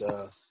 man.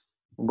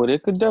 But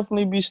it could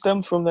definitely be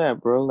stemmed from that,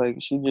 bro. Like,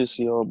 she just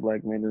see all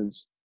black men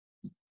as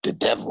the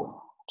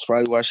devil. That's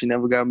probably why she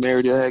never got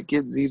married or had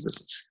kids either.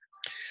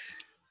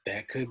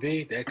 That could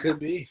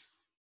be.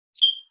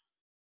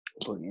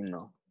 But,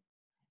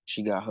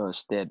 she got her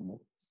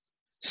Stedman.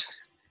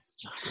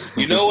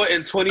 You know what?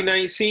 In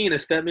 2019, a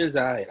Stedman's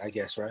alright, I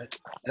guess, right?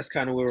 That's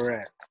kind of where we're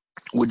at.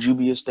 Would you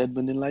be a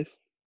Stedman in life?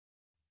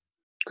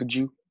 Could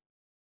you?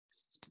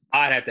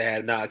 I'd have to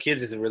have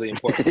kids isn't really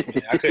important.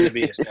 Man. I couldn't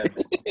be a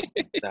Stedman.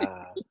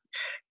 Nah.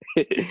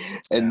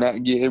 And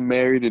not getting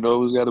married and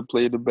always got to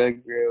play in the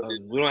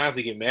background. We don't have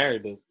to get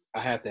married, but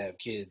I have to have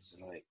kids.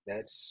 Like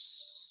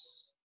that's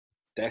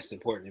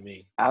important to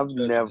me.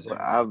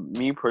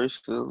 Me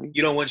personally.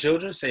 You don't want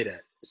children? Say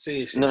that.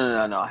 Say it. No.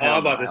 I'm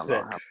about to say.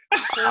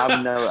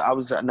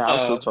 I'm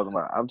still talking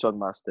about. I'm talking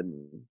about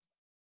Stedman.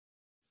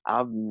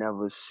 I've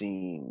never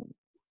seen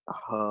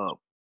her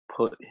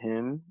put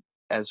him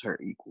as her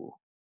equal.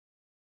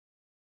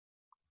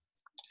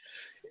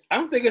 I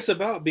don't think it's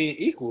about being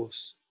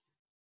equals.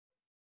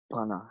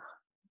 Why not?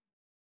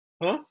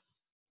 Huh?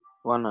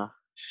 Why not?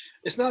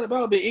 It's not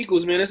about being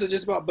equals, man.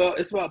 It's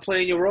about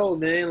playing your role,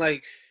 man.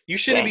 Like, you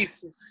shouldn't be.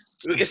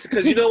 It's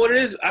because you know what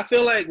it is. I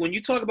feel like when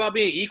you talk about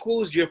being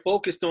equals, you're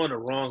focused on the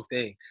wrong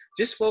thing.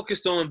 Just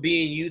focused on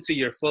being you to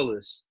your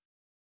fullest.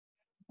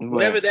 Right.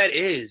 Whatever that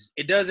is,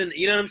 it doesn't.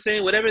 You know what I'm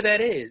saying? Whatever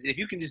that is, if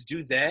you can just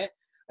do that,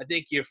 I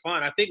think you're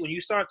fine. I think when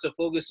you start to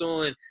focus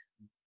on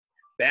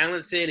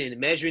balancing and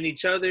measuring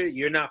each other,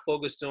 you're not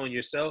focused on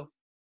yourself.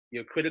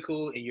 You're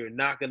critical, and you're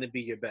not going to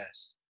be your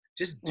best.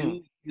 Just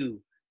do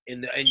you.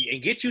 and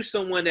get you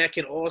someone that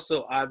can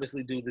also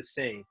obviously do the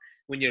same.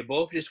 When you're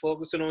both just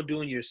focusing on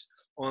doing your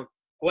on.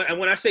 And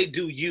when I say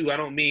do you, I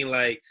don't mean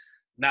like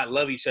not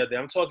love each other.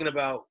 I'm talking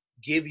about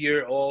give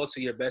your all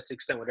to your best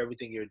extent with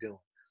everything you're doing.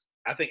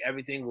 I think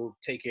everything will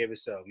take care of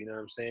itself. You know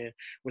what I'm saying?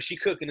 When she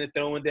cooking and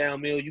throwing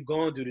down meal, you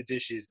go and do the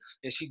dishes,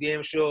 and she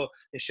damn sure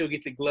and she'll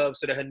get the gloves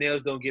so that her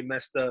nails don't get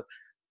messed up,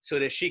 so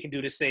that she can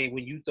do the same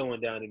when you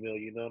throwing down the meal.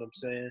 You know what I'm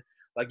saying?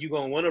 Like you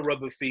gonna want to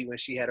rub her feet when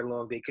she had a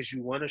long day because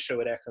you want to show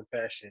her that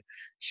compassion.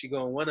 She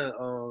gonna want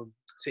to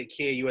take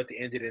care of you at the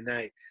end of the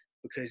night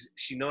because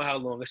she know how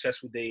long a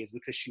stressful day is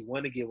because she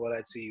want to give all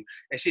that to you,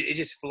 and shit it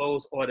just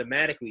flows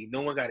automatically.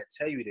 No one got to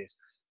tell you this.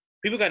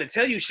 People got to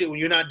tell you shit when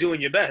you're not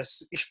doing your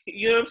best.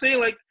 You know what I'm saying?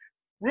 Like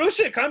real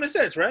shit, common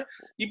sense, right?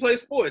 You play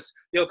sports.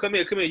 Yo, come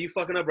here. You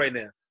fucking up right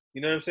now.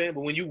 You know what I'm saying?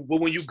 But when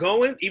you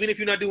going, even if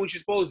you're not doing what you're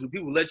supposed to,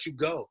 people let you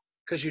go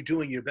because you're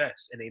doing your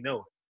best and they know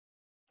it.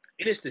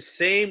 And it's the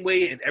same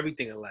way in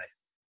everything in life.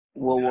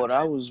 Well, You know what I'm what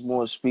I saying? was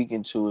more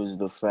speaking to is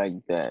the fact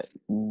that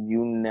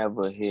you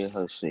never hear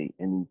her say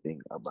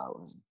anything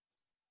about him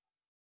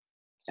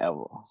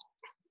ever.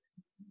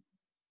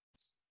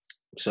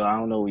 So I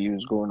don't know what you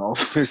was going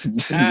off with.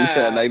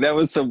 Like that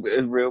was some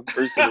real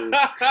personal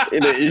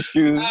in the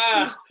issues,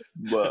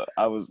 but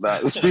I was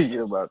not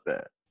speaking about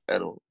that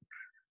at all.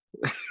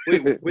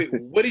 wait,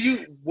 what do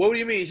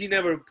you mean? He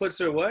never puts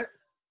her what?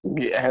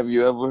 Have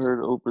you ever heard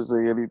Oprah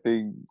say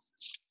anything?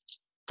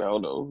 I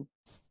don't know.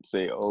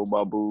 Say "Oh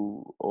my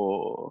boo"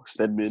 or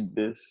 "Send me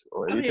this"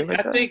 or I mean, anything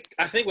like that.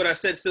 I think what I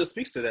said still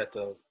speaks to that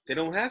though. They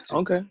don't have to.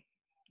 Okay,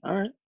 all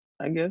right.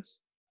 I guess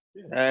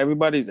Yeah.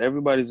 everybody's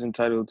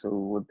entitled to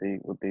what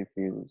they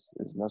feel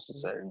is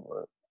necessary.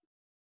 But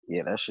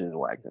yeah, that shit is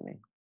whack to me.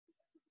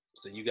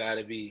 So you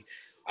gotta be.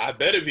 I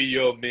better be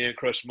your man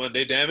crush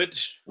Monday. Damn it!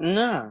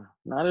 Nah,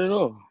 not at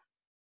all.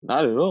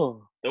 Not at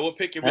all. They will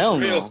pick your Hell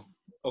betrayal. no.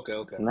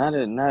 Okay. Not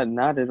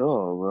at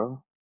all,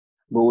 bro.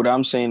 But what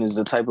I'm saying is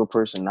the type of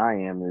person I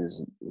am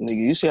is, nigga,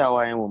 you see how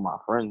I am with my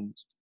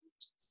friends.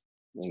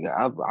 Nigga,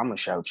 I'm gonna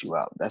shout you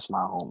out. That's my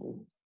homie.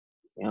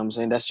 You know what I'm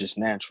saying? That's just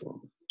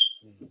natural.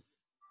 Mm-hmm.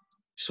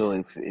 So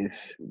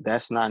if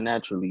that's not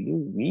naturally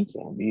you, we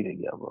can't be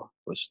together.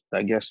 Which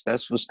I guess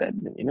that's what's that.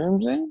 You know what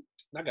I'm saying?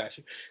 I got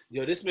you.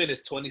 Yo, this man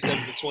is 27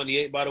 to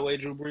 28, by the way,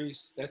 Drew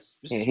Brees. This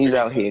Yeah, is he's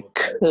very out here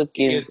incredible. He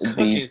cooking is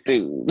cooking. these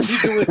dudes.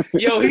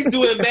 He's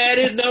doing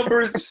Madden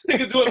numbers. This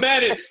nigga doing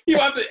Madden. He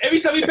about to, every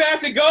time he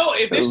pass it, go.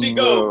 If this shit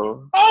go,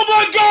 Bro, oh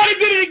my God, he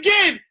did it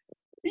again.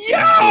 Yo!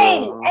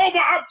 bro, Oh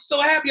my, I'm so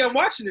happy I'm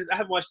watching this. I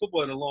haven't watched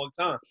football in a long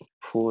time.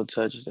 4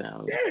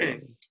 touchdowns, Dang.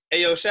 bro.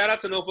 Hey, yo, shout out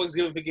to No Folks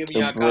for giving The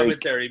y'all break,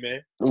 commentary,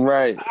 man.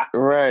 right.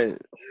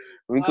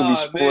 We could be Man.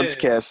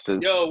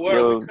 sportscasters. Yo, word, we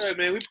Yo, could,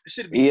 man. We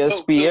should be dope,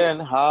 too.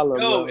 ESPN, holla,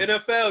 Yo, bro.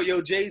 NFL,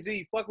 yo,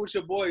 Jay-Z, fuck with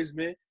your boys,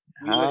 man.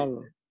 We lit,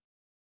 Holla. man.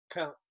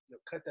 Cut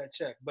that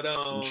check. But,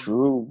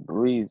 Drew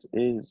Brees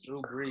is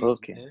Drew Brees,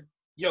 cooking. man.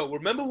 Yo,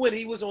 remember when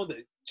he was on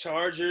the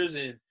Chargers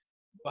and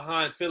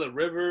behind Phillip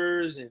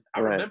Rivers? And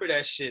I remember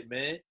that shit,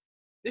 man.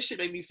 This shit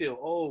made me feel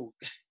old.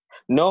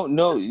 No.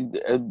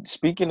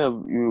 Speaking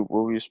of you,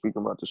 what we were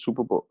speaking about the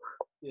Super Bowl.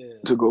 Yeah.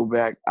 To go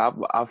back, I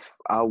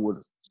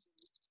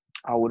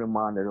wouldn't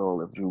mind at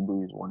all if Drew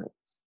Brees won it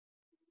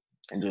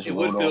and just It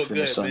would rode feel off in the good,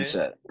 man.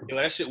 sunset. Yo,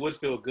 that shit would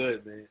feel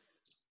good, man.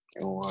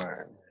 Or,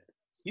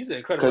 He's an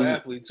incredible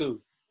athlete,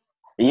 too.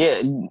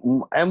 Yeah,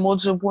 and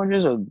most of the point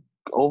is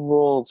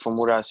overall, from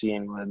what I see,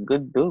 anyway, a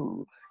good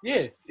dude.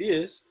 Yeah, he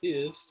is.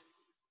 Yeah,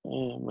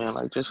 man,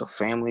 like just a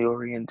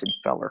family-oriented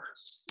feller.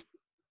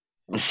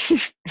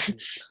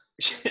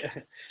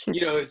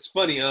 You know, it's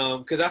funny,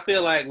 because I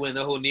feel like when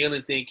the whole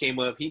kneeling thing came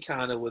up, he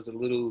kind of was a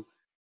little.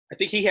 I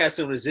think he had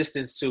some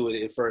resistance to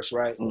it at first,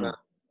 right?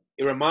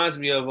 It reminds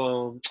me of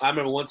I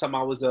remember one time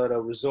I was at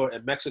a resort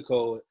in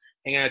Mexico,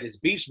 hanging out at this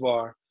beach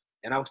bar,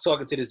 and I was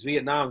talking to this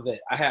Vietnam vet.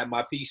 I had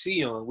my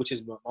PC on, which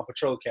is my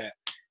patrol cap,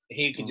 and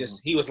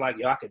he was like,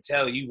 "Yo, I could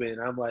tell you been."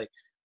 I'm like,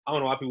 I don't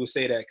know why people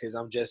say that because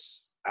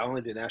I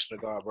only did National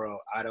Guard, bro.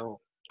 I don't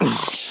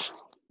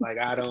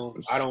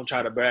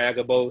try to brag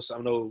or boast.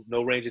 I'm no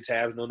Ranger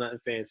tabs, no nothing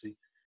fancy.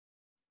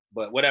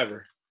 But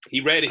whatever. He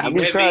read it. He I've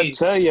been read trying me. to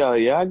tell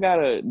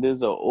y'all,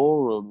 there's an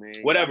aura, man.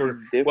 Whatever.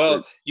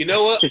 Well, you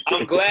know what?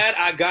 I'm glad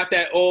I got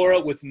that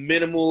aura with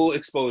minimal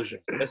exposure.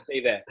 Let's say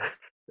that.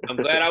 I'm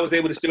glad I was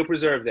able to still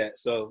preserve that.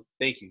 So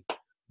thank you.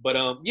 But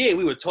yeah,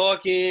 we were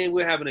talking.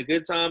 We were having a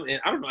good time, and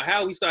I don't know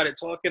how we started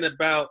talking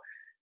about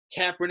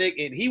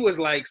Kaepernick, and he was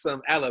like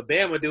some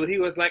Alabama dude. He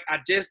was like, I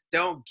just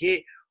don't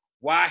get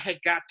why I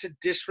had got to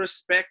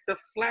disrespect the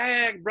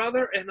flag,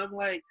 brother. And I'm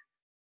like,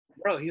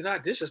 bro, he's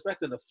not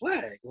disrespecting the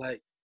flag.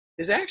 Like,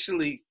 it's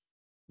actually,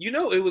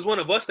 it was one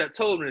of us that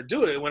told him to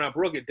do it. When I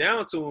broke it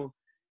down to him,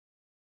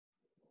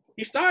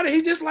 he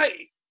just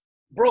like,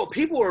 bro,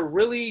 people are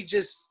really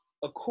just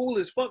cool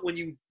as fuck when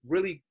you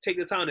really take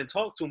the time and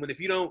talk to them. And if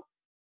you don't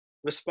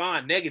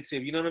respond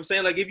negative, you know what I'm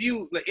saying? Like, if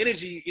you, like,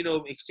 energy,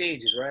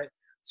 exchanges, right?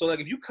 So, like,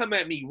 if you come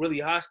at me really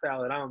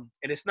hostile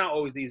and it's not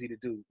always easy to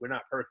do. We're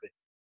not perfect.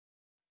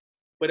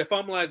 But if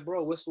I'm like,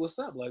 bro, what's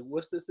up? Like,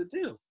 what's this to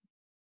do?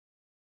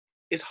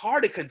 it's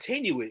hard to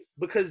continue it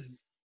because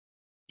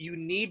you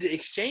need to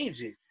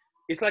exchange it.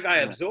 It's like I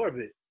Right. absorb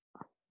it,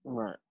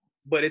 Right.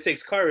 but it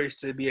takes courage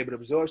to be able to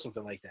absorb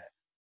something like that.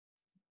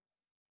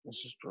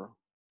 This is true.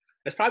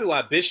 That's probably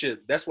why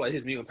Bishop. That's why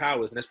his mutant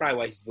powers, and that's probably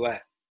why he's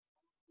black.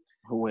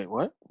 Wait,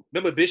 what?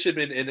 Remember Bishop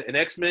in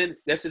X-Men?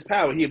 That's his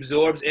power. He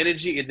absorbs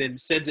energy and then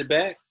sends it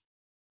back.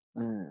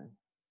 Mm.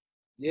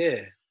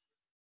 Yeah.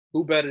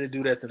 Who better to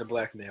do that than a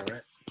black man,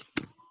 right?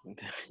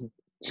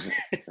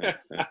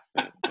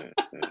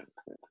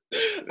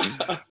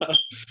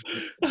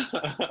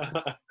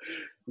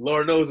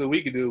 Lord knows what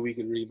we can do. We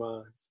can read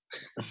minds.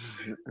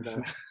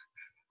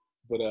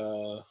 But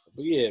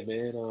yeah,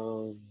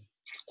 man.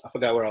 I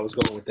forgot where I was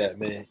going with that,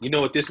 man. You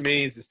know what this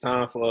means? It's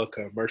time for a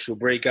commercial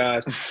break,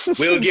 guys.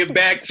 We'll get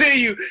back to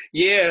you.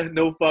 Yeah,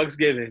 no fucks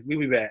given. We'll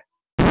be back.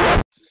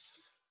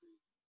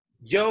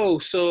 We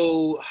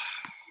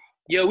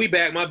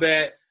back. My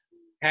bad.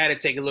 Had to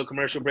take a little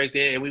commercial break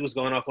there, and we was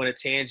going off on a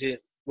tangent.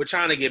 We're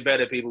trying to get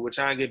better, people. We're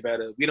trying to get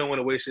better. We don't want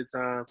to waste your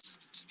time.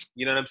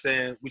 You know what I'm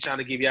saying? We're trying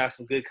to give y'all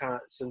some good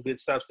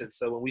substance.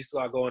 So when we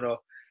start going off,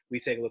 we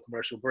take a little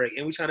commercial break,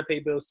 and we trying to pay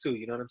bills too.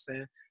 You know what I'm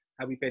saying?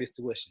 How we pay this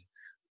tuition.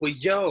 But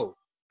so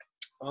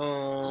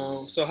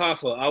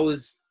Hoffa, I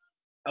was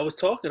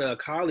talking to a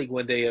colleague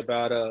one day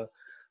about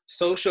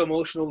social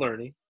emotional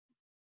learning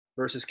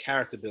versus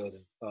character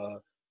building.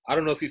 I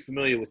don't know if you're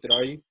familiar with it.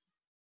 Are you?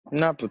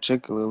 Not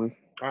particularly.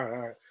 All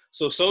right.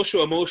 So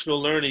social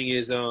emotional learning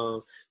is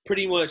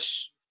pretty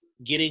much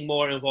getting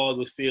more involved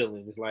with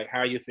feelings, like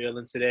how you're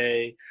feeling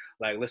today.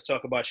 Like, let's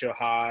talk about your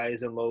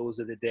highs and lows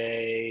of the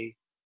day,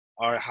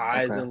 or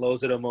highs and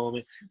lows of the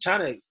moment.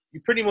 You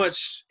pretty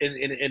much in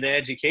the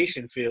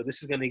education field,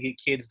 this is going to get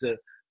kids to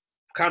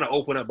kind of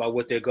open up about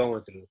what they're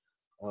going through.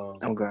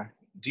 Okay.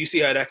 Do you see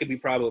how that could be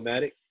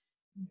problematic?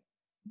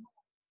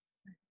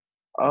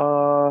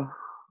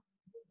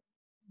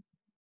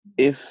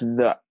 If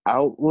the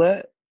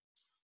outlet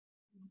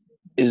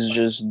is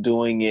just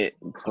doing it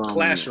from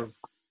classroom.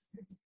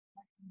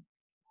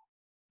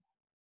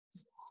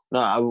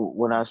 No,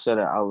 when I said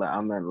an outlet, I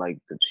meant like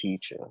the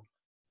teacher.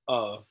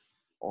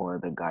 Or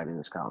the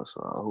guidance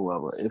counselor or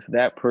whoever. If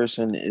that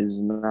person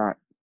is not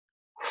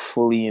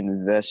fully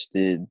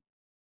invested,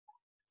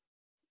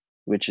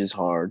 which is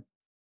hard,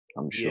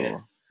 I'm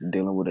sure,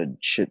 dealing with a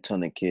shit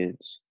ton of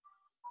kids,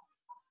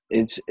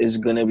 it's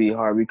gonna be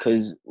hard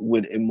because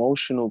with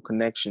emotional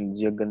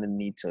connections,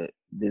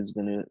 there's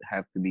gonna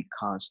have to be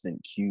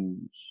constant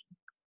cues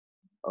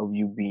of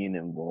you being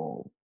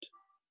involved.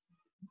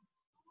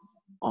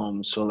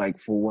 So like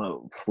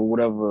for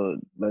whatever,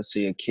 let's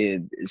say a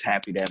kid is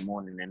happy that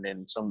morning and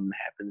then something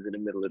happens in the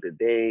middle of the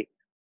day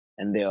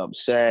and they're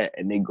upset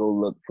and they go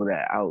look for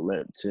that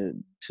outlet to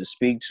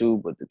speak to,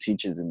 but the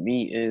teacher's in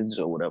meetings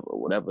or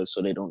whatever, so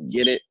they don't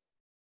get it.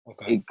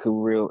 Okay.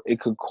 It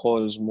could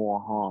cause more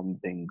harm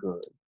than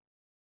good,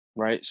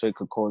 right? So it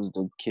could cause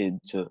the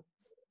kid to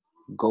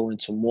go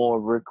into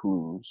more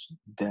recluse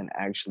than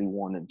actually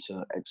wanting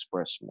to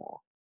express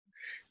more.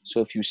 So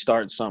if you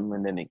start something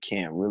and then it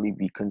can't really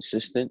be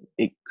consistent,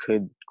 it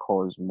could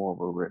cause more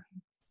of a rift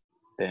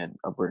than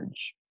a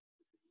bridge.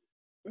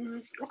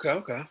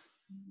 Okay.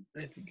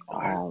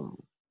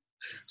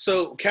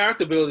 So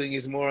character building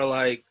is more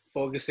like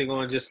focusing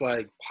on just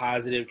like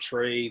positive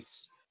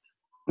traits,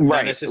 right?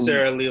 Not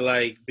necessarily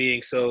like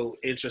being so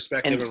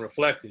introspective and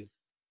reflective.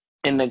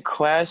 In the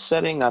class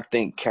setting, I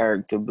think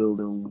character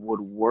building would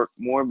work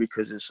more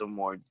because it's a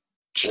more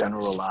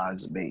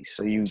generalized base.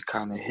 So you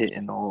kind of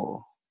hitting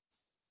all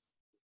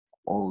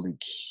the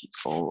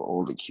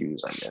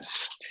cues, I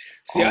guess.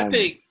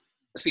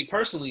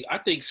 Personally, I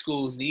think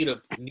schools need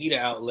an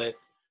outlet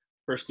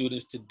for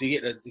students to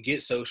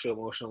get social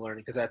emotional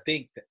learning, because I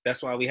think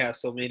that's why we have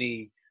so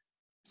many,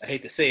 I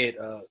hate to say it,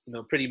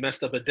 pretty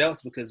messed up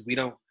adults, because we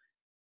don't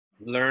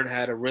learn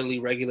how to really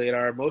regulate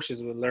our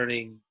emotions. We're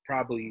learning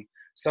probably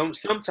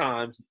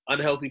sometimes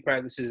unhealthy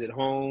practices at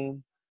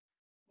home,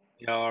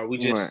 or we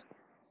just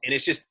and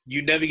it's just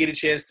you never get a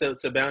chance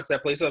to bounce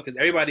that place off, because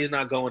everybody's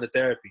not going to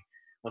therapy.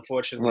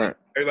 Unfortunately,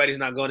 everybody's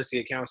not going to see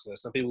a counselor.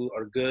 Some people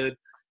are good,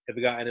 have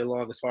gotten it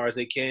along as far as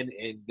they can,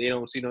 and they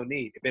don't see no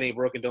need. If it ain't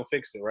broken, don't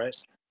fix it, right?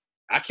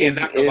 I can't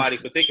knock nobody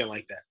for thinking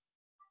like that.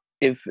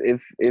 If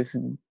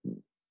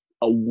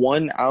a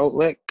one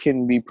outlet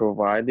can be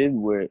provided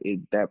where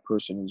that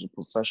person is a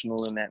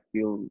professional in that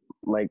field,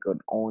 like an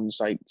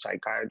on-site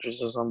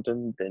psychiatrist or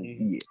something, then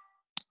yeah,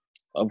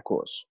 of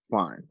course,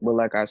 fine. But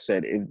like I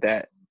said, if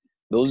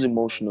those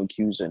emotional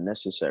cues are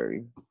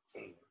necessary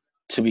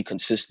to be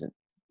consistent,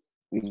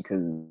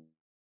 because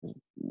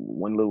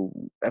one little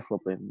F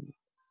up and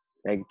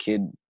that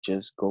kid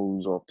just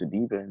goes off the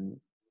deep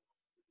end.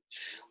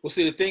 Well,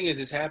 see, the thing is,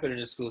 it's happening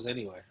in schools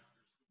anyway.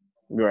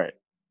 Right.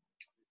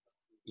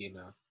 And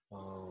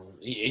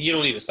you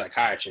don't need a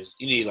psychiatrist.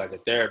 You need like a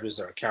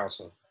therapist or a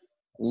counselor.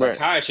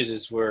 Psychiatrist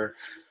is where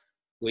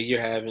you're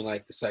having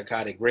like a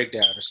psychotic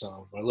breakdown or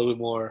something, or a little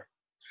bit more,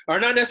 or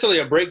not necessarily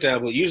a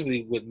breakdown, but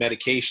usually with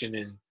medication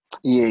and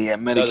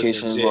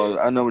medication. Well,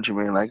 I know what you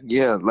mean. Like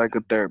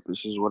a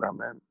therapist is what I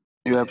meant.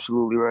 You're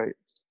absolutely right.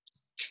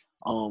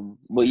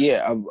 But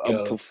yeah, a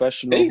Yo,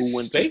 professional they who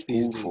went to spanked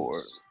these school for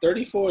it.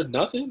 dudes.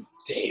 34-0.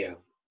 Damn.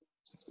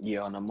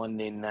 Yeah, on a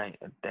Monday night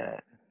at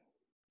that.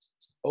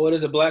 Oh, it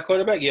is a black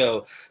quarterback.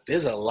 Yo,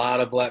 there's a lot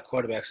of black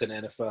quarterbacks in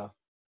the NFL.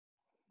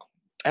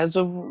 As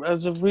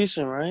of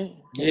recent, right?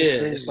 That's Yeah,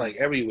 it's crazy. like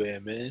everywhere,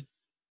 man.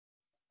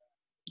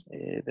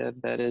 Yeah,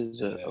 that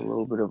is a Yeah.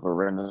 little bit of a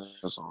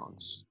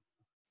renaissance.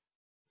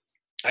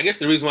 I guess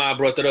the reason why I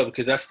brought that up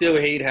because I still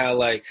hate how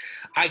like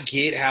I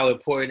get how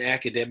important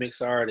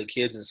academics are to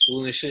kids in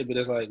school and shit, but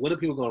it's like when are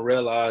people gonna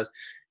realize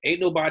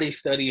ain't nobody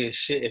studying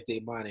shit if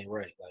their mind ain't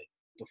right? Like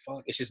the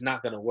fuck, it's just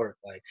not gonna work.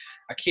 Like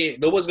I can't.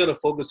 No one's gonna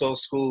focus on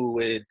school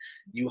when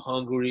you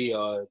hungry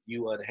or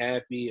you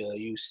unhappy or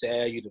you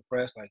sad, you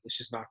depressed. Like it's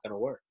just not gonna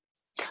work.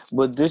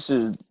 But this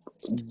is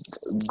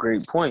a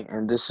great point,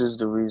 and this is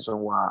the reason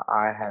why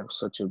I have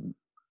such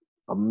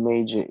a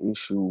major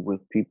issue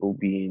with people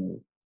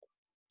being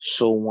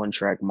so one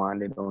track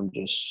minded on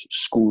just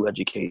school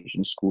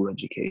education, because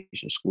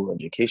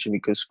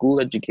school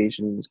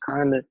education is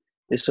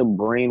it's a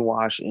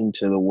brainwash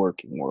into the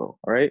working world,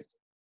 right?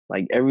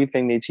 Like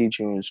everything they teach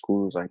you in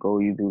school is like, oh,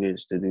 you do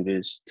this to do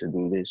this to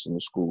do this in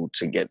school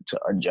to get to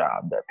a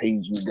job that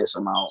pays you this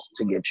amount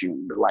to get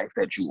you the life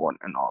that you want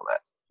and all that.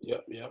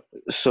 Yep, yep.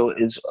 So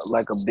it's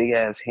like a big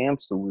ass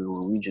hamster wheel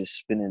where we just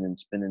spinning and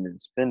spinning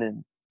and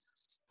spinning,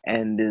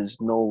 and there's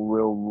no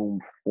real room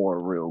for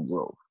real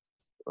growth,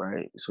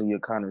 right? So you're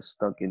kind of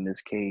stuck in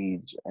this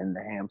cage and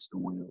the hamster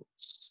wheel,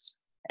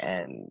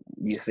 and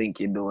you think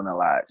you're doing a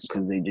lot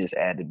because they just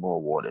added more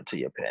water to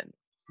your pen.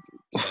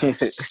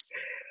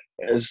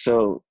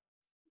 So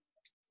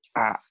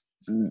I,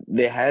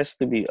 there has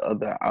to be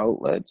other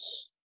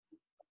outlets,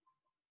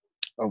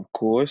 of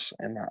course,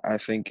 and I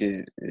think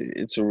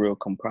it's a real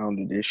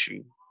compounded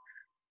issue.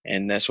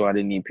 And that's why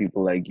they need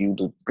people like you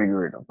to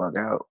figure it the fuck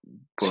out.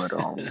 But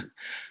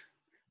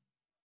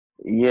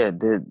yeah,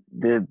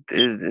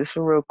 it's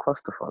a real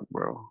clusterfuck,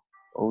 bro.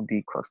 OD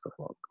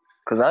clusterfuck.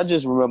 Cause I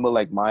just remember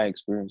like my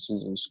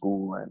experiences in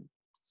school and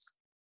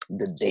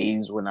the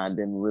days when I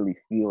didn't really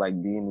feel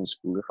like being in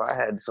school. If I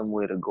had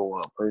somewhere to go,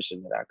 a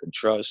person that I could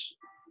trust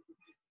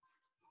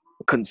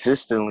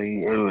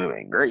consistently, it would have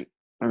been great.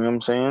 You know what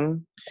I'm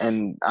saying?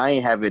 And I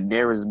ain't have it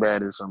near as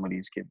bad as some of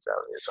these kids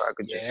out here, so I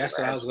could Yeah, just that's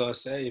what I was imagine. gonna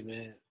say,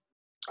 man.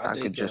 I I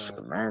could think just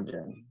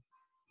imagine.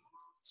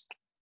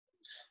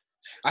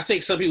 I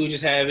think some people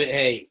just have it.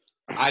 Hey,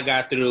 I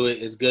got through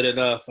it. It's good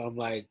enough. I'm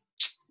like,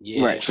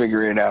 yeah, Right,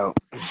 figure it out.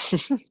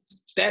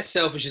 that's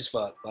selfish as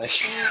fuck. Like,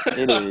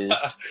 It is.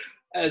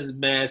 that's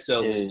mad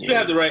selfish. It You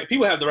have the is. right.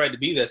 People have the right to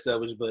be that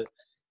selfish, but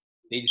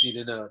they just need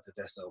to know that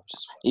that's selfish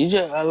as fuck. You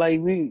just I like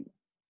we.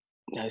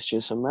 That's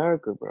just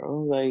America,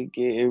 bro. Like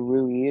it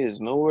really is.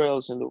 Nowhere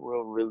else in the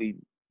world really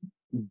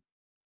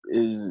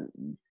is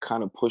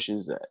kind of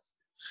pushes that.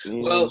 You know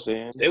what I'm Well,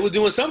 saying? they was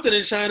doing something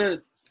in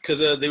China because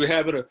they were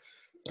having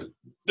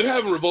they're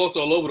having revolts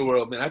all over the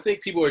world, man. I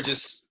think people are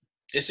just.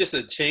 It's just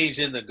a change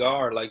in the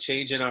guard, like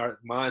changing our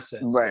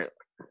mindsets. Right.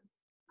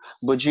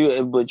 But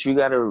you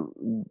gotta,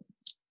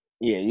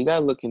 yeah, you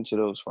gotta look into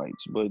those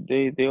fights. But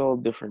they all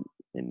different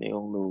in their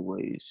own little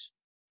ways.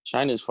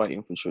 China's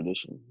fighting for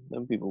tradition.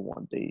 Them people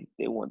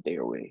they want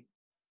their way,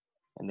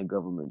 and the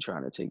government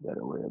trying to take that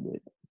away a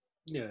bit.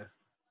 Yeah.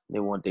 They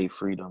want their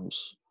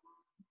freedoms,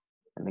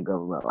 and the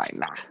government like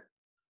nah,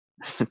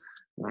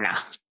 nah,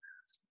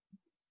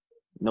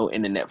 no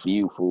internet for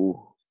you,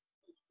 fool.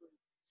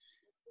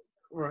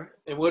 Right.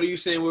 And what are you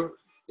saying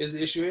is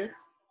the issue here?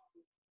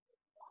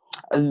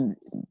 Uh,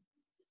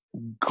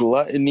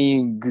 Gluttony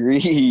and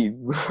greed,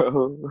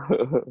 bro.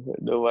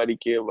 Nobody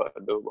care about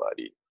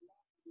nobody.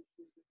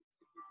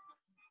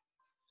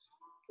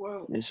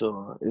 Well, It's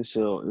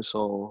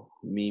all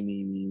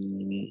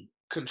me.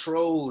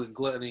 control and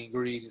gluttony and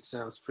greed, it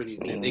sounds pretty,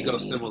 they go Mm.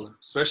 similar,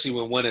 especially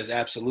when one is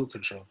absolute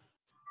control.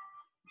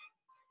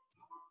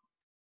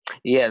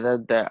 Yeah,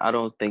 that I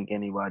don't think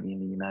anybody in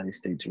the United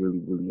States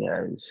really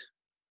has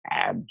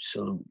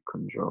absolute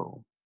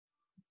control.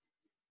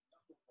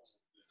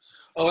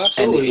 Oh, And the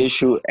absolutely.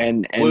 issue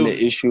and When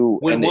the issue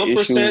when and the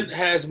issue 1%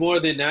 has more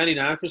than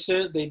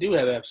 99%, they do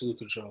have absolute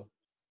control.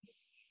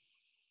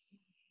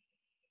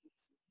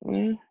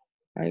 mm,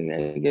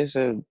 I guess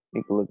you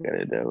can look at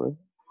it that way.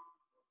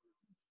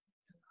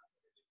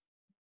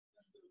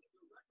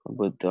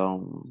 But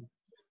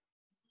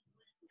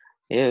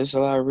yeah, there's a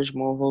lot of rich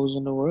mofos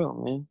in the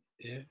world, man.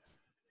 Yeah,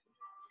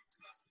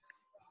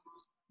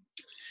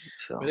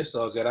 but So it's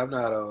all good. I'm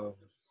not.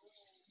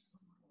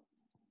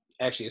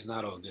 Actually, it's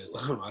not all good.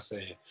 What am I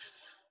saying?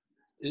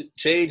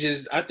 Change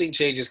is. I think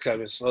change is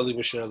coming slowly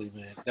but surely,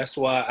 man. That's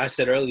why I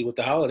said earlier with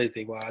the holiday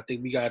thing. Why I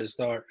think we got to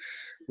start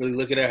really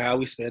looking at how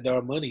we spend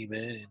our money,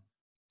 man.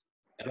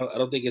 And I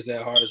don't think it's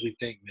that hard as we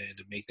think, man,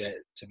 to make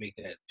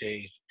that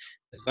change.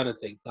 It's gonna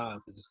take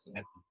time because it's gonna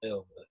have to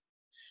build. But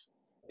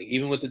like,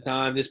 even with the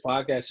time, this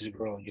podcast is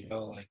growing.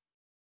 Like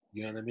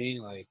you know what I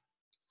mean. Like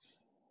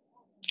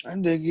I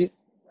dig it.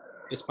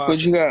 it's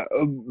But you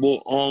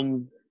possible.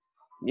 got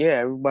yeah,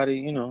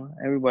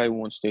 everybody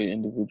wants their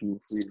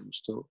individual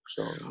freedoms too.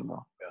 So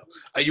Yeah.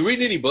 Are you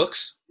reading any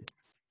books?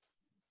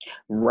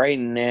 Right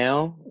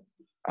now,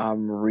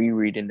 I'm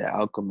rereading The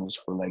Alchemist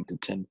for like the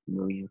 10th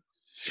million.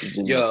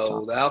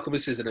 Yo, The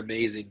Alchemist is an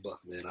amazing book,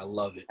 man. I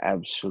love it.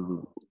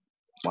 Absolute,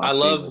 my I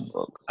love. favorite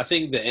book. I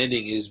think the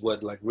ending is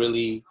what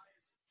really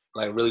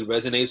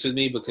resonates with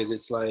me because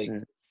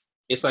Mm.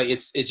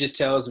 it just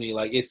tells me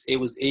like it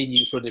was in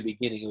you from the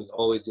beginning. It was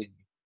always in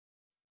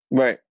you,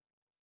 Right,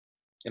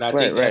 and I right,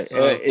 think right. that's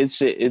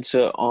It's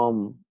a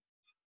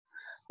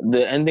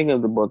the ending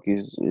of the book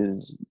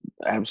is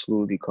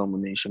absolutely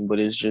culmination, but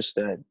it's just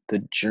that the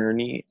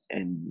journey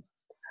and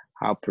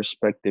how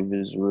perspective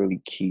is really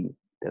key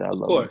that I of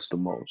love course the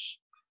most.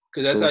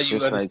 because that's So how it's you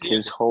just like understand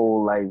his it.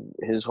 whole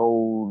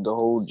the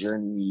whole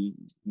journey.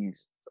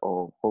 He's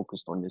all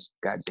focused on this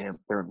goddamn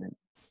pyramid,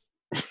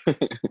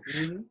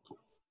 Hmm.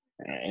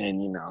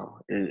 and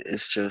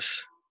it's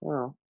just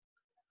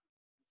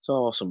it's an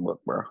awesome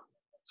book, bro.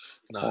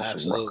 No,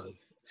 Awesome book. absolutely.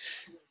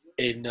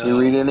 And You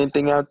read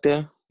anything out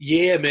there?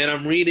 yeah, man,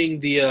 I'm reading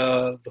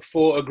the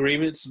Four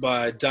Agreements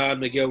by Don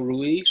Miguel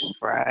Ruiz.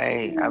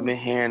 Right. I've been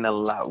hearing a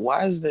lot.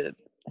 Why is that?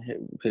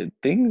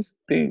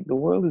 The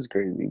world is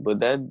crazy, but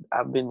that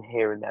I've been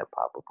hearing that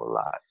pop up a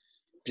lot.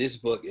 This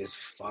book is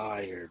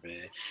fire,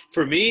 man.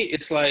 For me,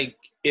 it's like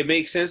it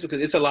makes sense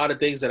because it's a lot of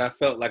things that I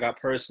felt like I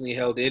personally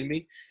held in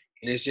me,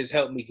 and it's just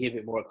helped me give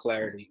it more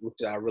clarity,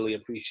 which I really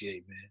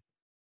appreciate, man.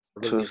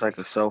 I So really appreciate.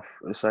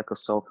 it's like a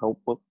self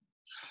help book.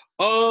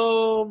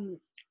 Um,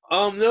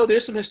 no,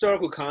 there's some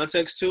historical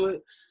context to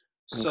it.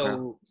 Okay.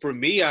 So for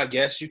me, I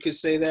guess you could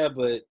say that,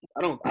 but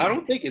I don't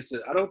think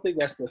I don't think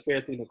that's the fair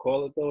thing to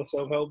call it though. A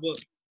self help book.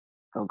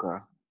 Okay.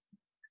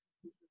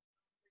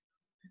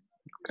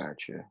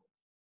 Gotcha.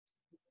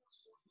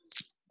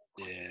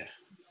 Yeah.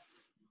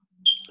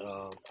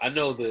 I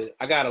know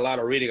I got a lot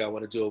of reading I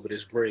want to do over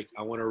this break.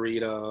 I want to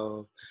read.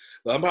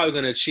 But I'm probably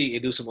gonna cheat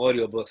and do some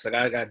audiobooks. Like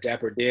I got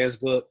Dapper Dan's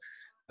book.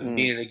 I'm Mm,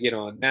 meaning to get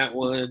on that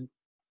one.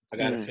 I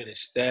got to mm.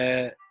 finish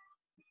that.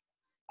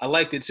 I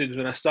liked it too because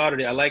when I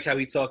started it, I like how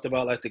he talked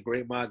about like the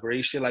Great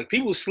Migration. Like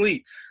people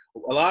sleep.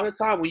 A lot of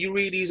the time when you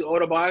read these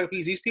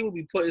autobiographies, these people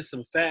be putting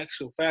some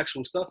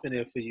factual stuff in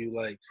there for you.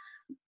 Like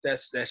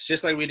that's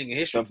just like reading a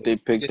history Stuff book. they You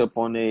picked just up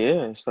on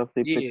their stuff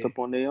they picked yeah, up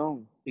on their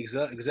own.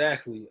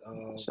 exactly.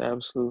 It's an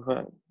absolute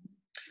fact.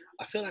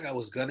 I feel like I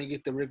was gonna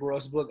get the Rick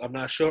Ross book. I'm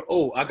not sure.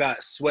 Oh, I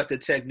got Sweat the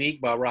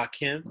Technique by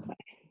Rakim.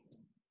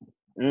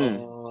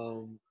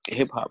 Mm. Um,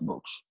 Hip hop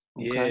books.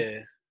 Okay. yeah.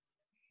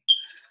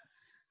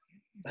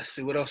 Let's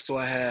see, what else do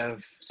I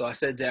have? So I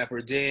said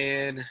Dapper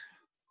Dan.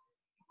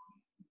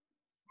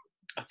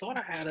 I thought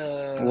I had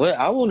a What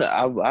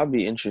I'd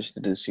be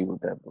interested to see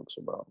what that book's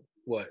about.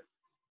 what?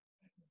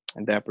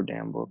 A Dapper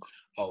Dan book.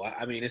 Oh,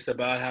 I mean, it's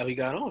about how he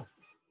got on.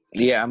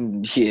 Yeah,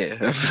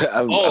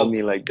 I Oh,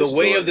 mean like the The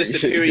Way of the story.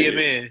 Superior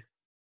Man.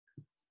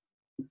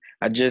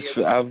 I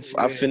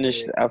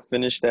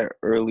finished that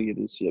earlier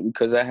this year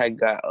because I had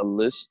got a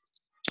list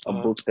of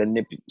Uh, books that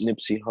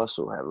Nipsey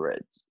Hussle had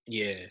read,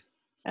 yeah.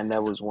 and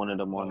that was one of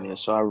them on there. Uh,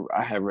 So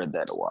I had read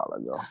that a while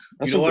ago. you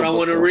That's a know what I good book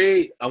want to though.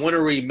 read? I want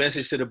to read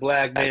Message to the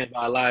Black Man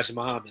by Elijah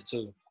Muhammad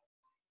too.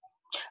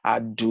 I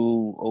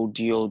do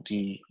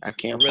ODOD. I I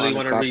can't really find a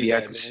want to read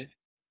copy. that, man.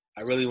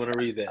 I really want to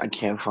read that. I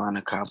can't find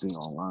a copy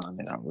online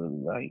that I really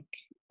like.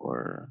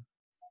 Or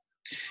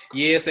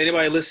Yeah, so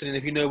anybody listening,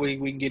 if you know where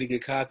we can get a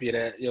good copy of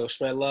that, yo,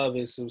 spread love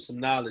and some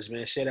knowledge,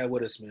 man. Share that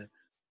with us, man.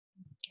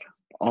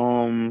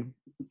 um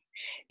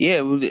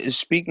yeah.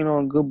 Speaking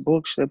on good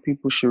books that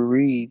people should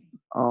read,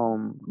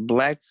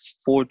 Black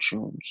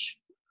Fortunes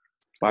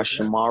by What's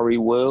that?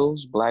 Shamari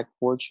Wells, Black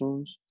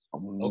Fortunes.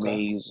 Okay.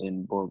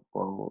 Amazing book,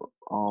 bro.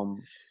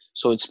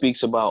 So it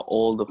speaks about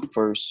all the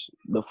first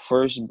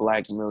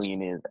black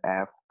millionaires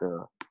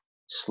after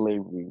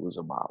slavery was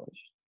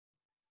abolished.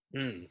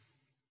 Hmm.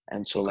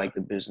 And so Okay. like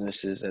the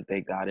businesses that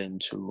they got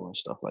into and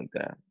stuff like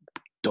that.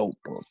 Dope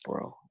book,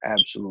 bro.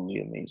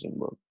 Absolutely amazing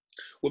book.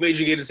 What made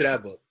you get into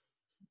that book?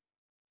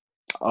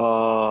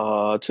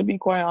 To be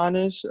quite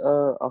honest,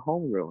 a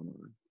homegirl.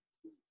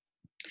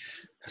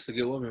 That's a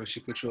good woman when she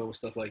put you on with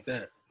stuff like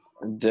that.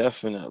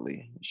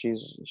 Definitely.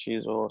 She's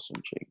an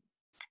awesome chick.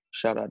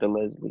 Shout out to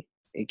Leslie,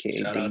 aka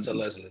Shout out to Daisy.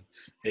 Leslie,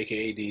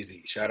 aka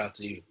DZ. Shout out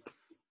to you.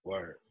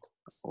 Word.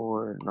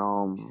 Or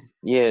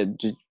yeah,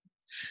 just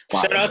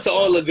Shout fire out book to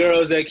all though. the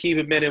girls that keep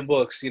it men in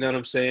books. You know what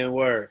I'm saying?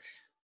 Word.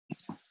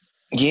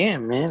 Yeah,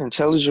 man,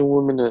 intelligent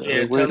women Yeah,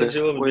 are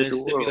intelligent woman, way man. the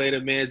world. Stimulate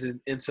a man's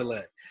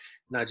intellect,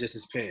 not just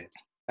his pants.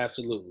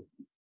 Absolutely.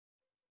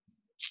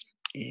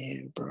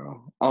 Yeah,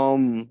 bro.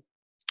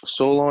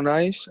 Soul on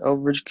Ice,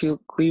 Elbridge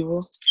Cleaver.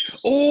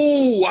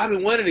 Oh, I've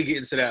been wanting to get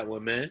into that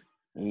one, man.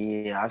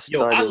 Yeah, I Yo, I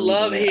started reading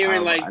love it,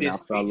 hearing like and their I fell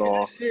speeches and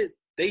off. shit.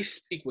 They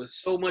speak with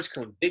so much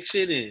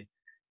conviction and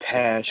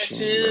Passion,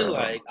 passion. bro.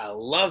 Like, I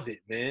love it,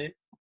 man.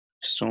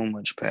 So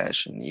much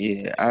passion.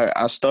 Yeah,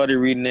 I started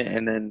reading it,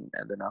 and then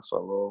I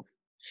fell off.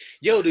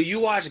 Yo, do you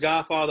watch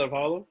Godfather of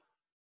Harlem?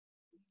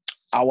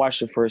 I watched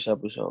the first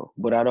episode,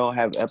 but I don't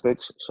have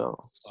Epics, so.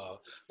 Uh,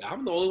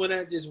 I'm the only one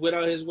that just went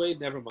out his way.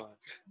 Never mind.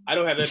 I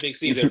don't have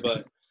Epics either,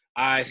 but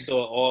I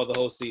saw all the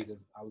whole season.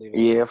 I'll leave it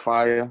alone. Yeah,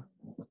 fire.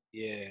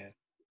 Yeah.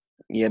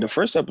 Yeah, the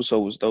first episode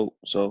was dope,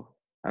 so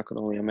I could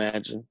only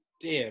imagine.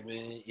 Damn,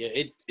 man. Yeah,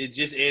 it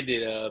just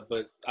ended,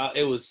 but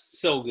it was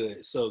so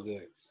good, so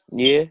good.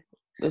 Yeah,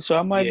 so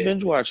I might Yeah,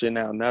 binge man. watch it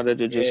now. Now that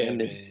it just Yeah,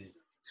 ended. man.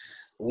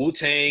 Wu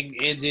Tang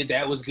ended.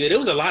 That was good. It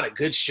was a lot of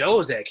good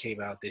shows that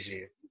came out this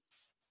year.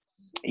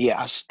 Yeah,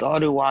 I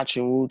started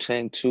watching Wu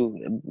Tang too.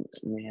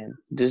 Man,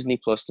 Disney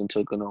Plus done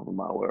took it over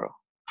my world.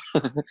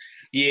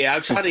 Yeah,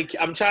 I'm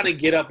trying to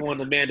get up on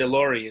the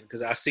Mandalorian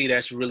because I see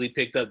that's really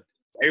picked up.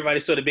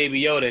 Everybody saw the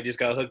Baby Yoda and just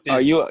got hooked Are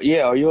in. you?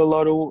 Yeah, are you a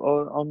lot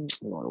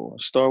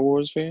of Star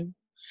Wars fan?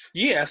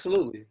 Yeah,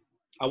 absolutely.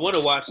 I want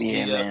to watch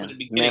Yeah, the man, from the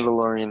beginning.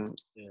 Mandalorian.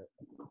 Yeah.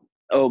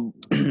 Oh,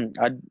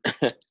 I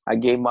I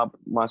gave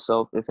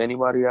myself. If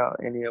anybody out,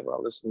 any of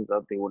our listeners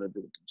out there want to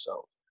do it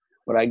themselves,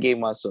 but I gave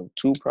myself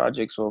 2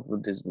 projects off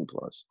of Disney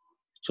Plus.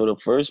 So the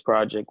first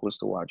project was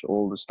to watch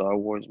all the Star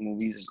Wars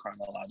movies in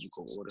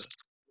chronological order.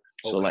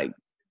 So Okay. like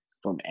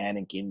from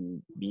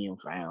Anakin being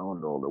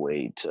found all the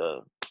way to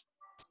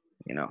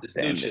This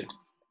the new ending. chick.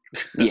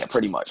 Yeah,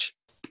 pretty much.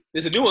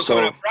 There's a new one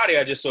coming So out Friday.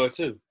 I just saw it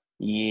too.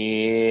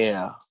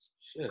 yeah,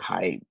 Shit.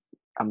 hype.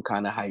 I'm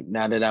kind of hyped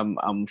now that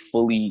I'm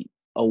fully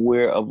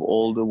aware of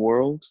all the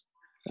worlds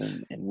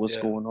and what's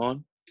Yeah. going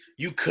on.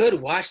 You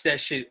could watch that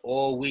shit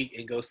all week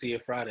and go see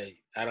it Friday.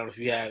 I don't know if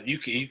you have. You.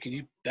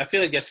 I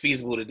feel like that's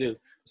feasible to do.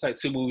 It's like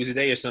 2 movies a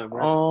day or something,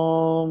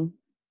 right?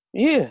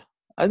 Yeah,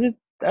 I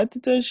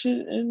did that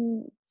shit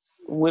in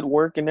with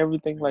work and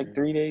everything like Mhm.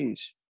 3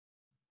 days.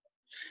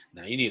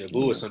 Now you need a boo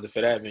You or know, something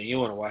for that, man. You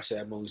want to watch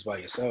that movies by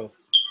yourself.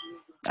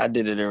 I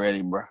did it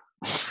already, bro.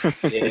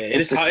 Yeah,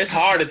 it's hard. It's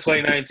hard in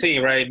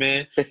 2019, right,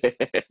 man?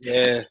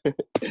 Yeah,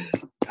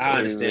 I Hey,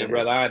 understand, man,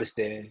 brother. I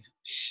understand. it'd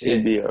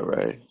Shit, be all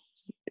right.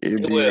 It'd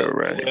it be all will. It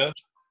right. will.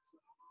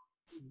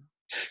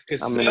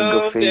 Cause I'm in a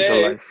good phase of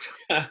someday, life.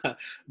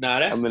 nah,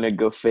 I'm that's in a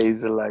good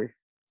phase of life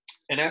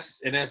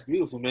that's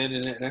beautiful, man,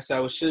 and that's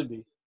how it should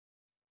be.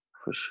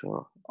 for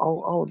sure.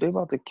 Oh, they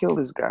about to kill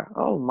this guy.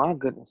 Oh my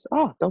goodness.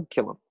 Oh, don't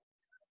kill him.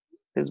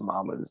 His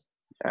mama's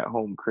at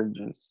home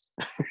cringing.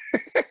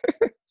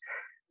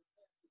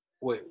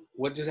 Wait,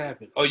 what just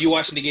happened? Oh, you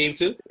watching the game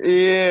too?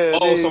 Yeah,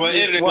 Oh, so my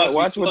they internet must be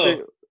watch what slow.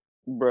 they,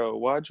 bro.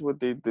 Watch what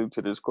they do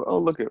to this. Oh,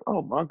 look at.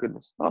 Oh my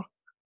goodness. Oh,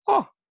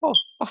 oh,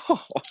 oh.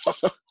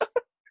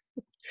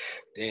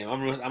 Damn,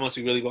 I must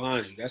be really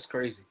behind you. That's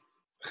crazy.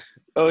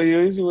 Oh, you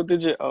ain't see what they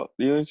just. Oh,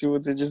 you ain't see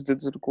what they just did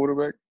to the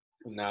quarterback.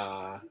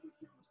 Nah,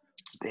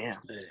 Damn.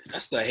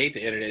 man, I hate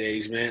the internet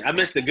age, man. I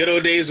miss the good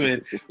old days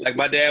when, like,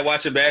 my dad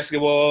watching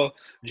basketball,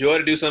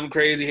 Jordan do something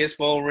crazy, his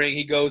phone ring,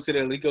 he go to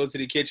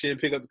the kitchen,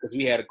 pick up because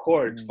we had a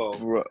cord phone.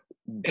 Bro,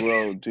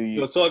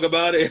 Go talk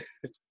about it.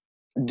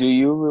 do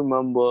you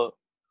remember?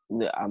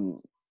 I'm.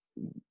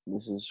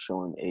 This is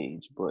showing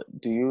age, but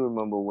do you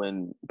remember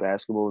when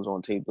basketball was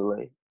on tape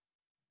delay?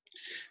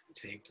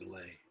 Tape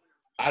delay.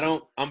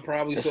 I'm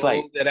probably It's so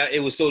like old that it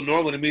was so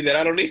normal to me that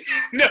I don't even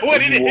know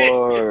what it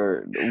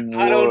is.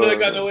 I don't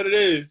think I know word. what it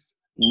is.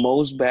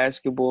 Most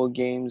basketball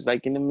games,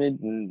 like in the mid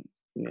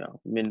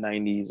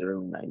 '90s,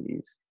 early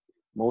 '90s,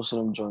 most of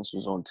them joints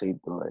was on tape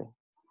delay.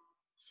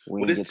 We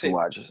What didn't is get to tape?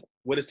 watch it.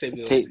 What does tape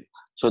delay Tape. mean?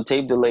 So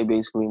tape delay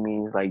basically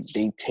means like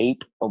they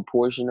tape a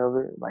portion of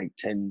it, like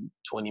 10,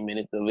 20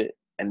 minutes of it,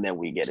 and then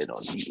we get it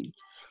on TV.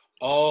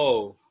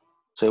 Oh,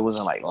 So it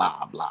wasn't like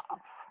live.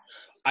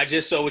 I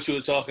just saw what you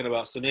were talking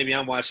about, so maybe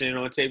I'm watching it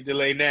on tape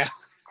delay now.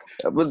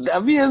 But I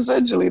mean,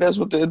 essentially, that's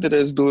what the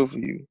internet's doing for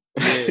you.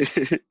 Yeah,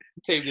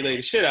 tape delay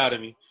the shit out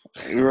of me.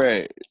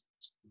 Right.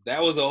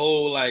 That was a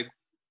whole like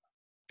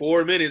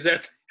 4 minutes.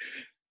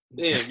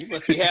 Damn, you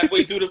must be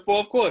halfway through the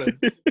fourth quarter.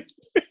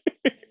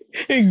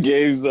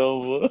 Game's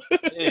over.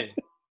 Damn.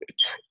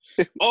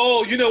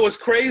 Oh, you know what's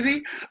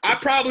crazy? I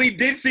probably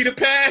did see the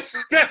pass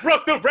that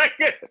broke the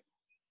record.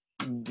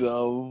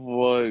 Dumb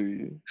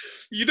funny.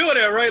 You know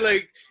that, right?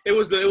 Like it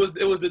was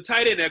the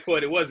tight end that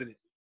caught it, wasn't it?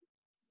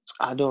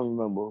 I don't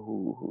remember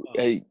who.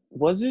 Hey,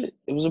 was it?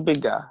 It was a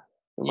big guy.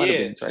 It might have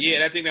been tight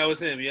end. I think that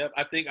was him. Yep.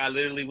 I think I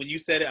literally, when you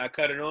said it, I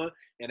cut it on,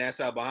 and that's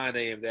how behind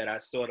I am that I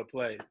saw the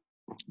play.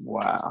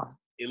 Wow.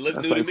 It looked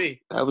That's new like, to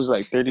me. that was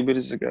like 30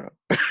 minutes ago.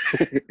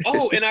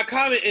 Oh, and I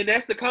comment, and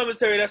that's the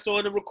commentary that's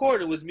on the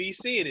recording was me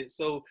seeing it.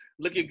 So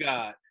look at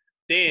God.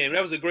 Damn,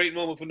 that was a great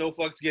moment for No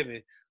Fucks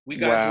Given. We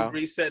got Drew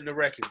Brees setting the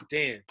record.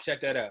 Damn,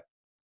 check that out.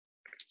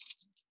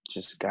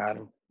 Just got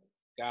him.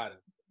 Got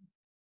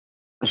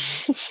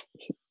him.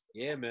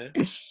 Yeah, man.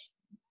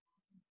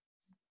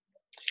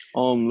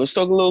 Let's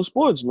talk a little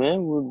sports, man.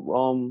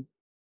 You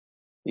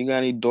got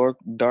any dark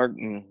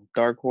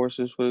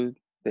horses for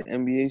the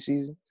NBA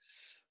season?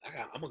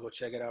 I'm gonna go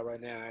check it out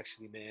right now.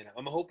 Actually, man,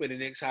 I'm hoping the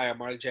Knicks hire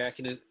Mark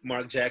Jackson as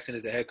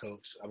the head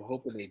coach. I'm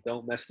hoping they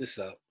don't mess this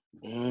up.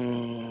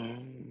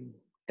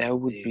 That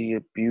would be a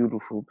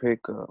beautiful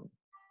pickup.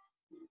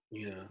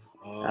 Yeah,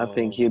 I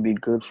think he'll be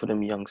good for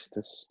them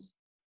youngsters.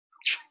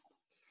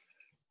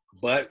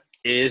 But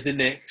it is the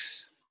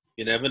Knicks.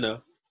 You never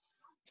know.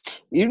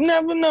 You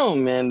never know,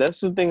 man.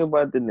 That's the thing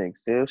about the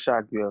Knicks. They'll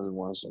shock you every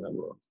once in a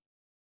blue.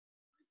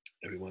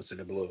 Every once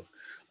in a blue.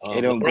 They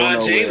don't go LeBron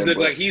nowhere, James look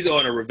like he's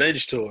on a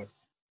revenge tour.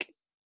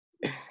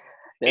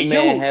 That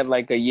man had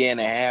like a year and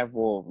a half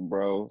off,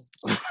 bro.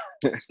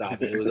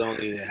 Stop it. It was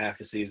only half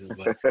a season,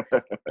 but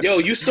yo,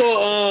 you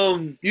saw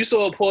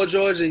Paul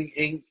George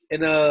in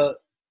I'm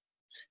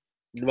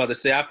about to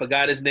say I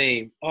forgot his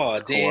name.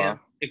 Oh damn. Kawhi.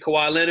 And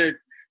Kawhi Leonard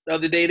the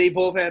other day they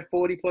both had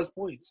 40 plus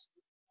points.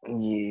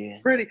 Yeah.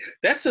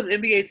 That's some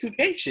NBA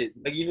 2K shit.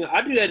 Like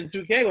I do that in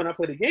 2K when I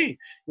play the game.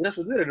 And that's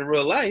what good in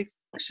real life.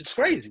 That shit's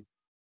crazy.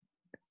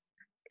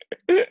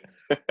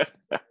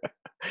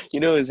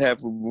 It's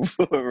happened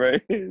before,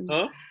 right?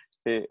 Huh?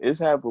 It's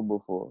happened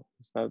before.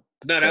 It's not.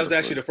 No, that was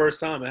actually the first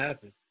time it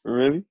happened.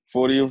 Really?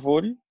 40 or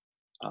 40?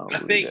 I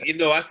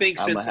think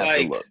since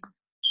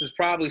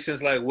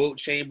like Wilt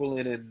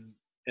Chamberlain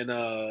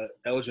and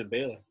Elgin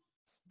Baylor.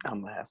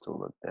 I'm gonna have to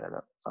look that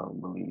up. I don't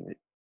believe it.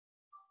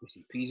 You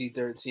see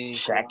PG-13.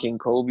 Shaq and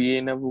Kobe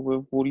ain't never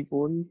went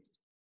 40-40?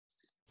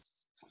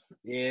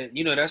 Yeah,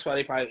 that's why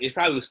it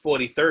probably was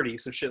 40-30,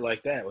 some shit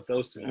like that with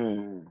those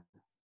two.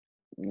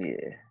 Yeah.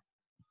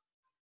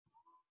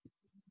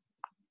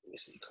 Let me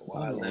see.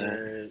 Kawhi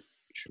Leonard,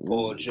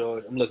 Paul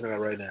George. I'm looking at it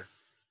right now.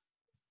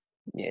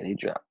 Yeah, they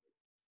dropped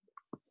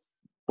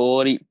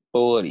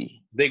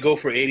 40-40. They go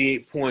for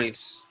 88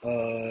 points.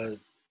 Pull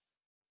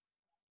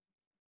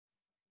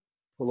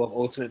off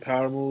ultimate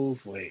power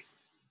move. Wait.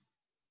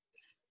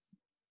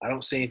 I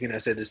don't see anything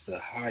that said this is the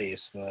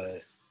highest,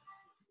 but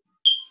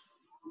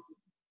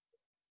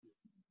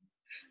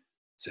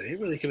so they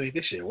really can make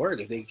this shit work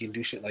if they can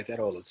do shit like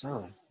that all the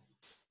time.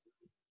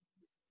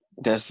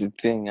 That's the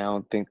thing. I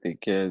don't think they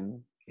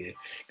can. Yeah,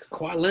 because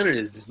Kawhi Leonard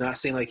does not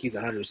seem like he's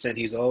 100%.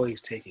 He's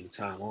always taking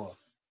time off.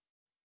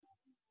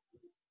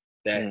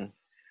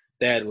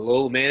 That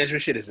low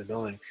management shit is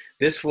annoying.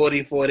 This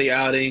 40-40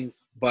 outing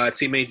by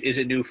teammates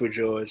isn't new for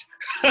George.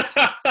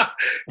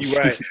 You're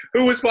right.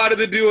 Who was part of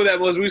the duo that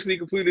most recently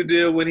completed the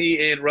deal when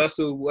he and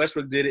Russell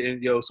Westbrook did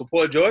it? And so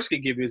Paul George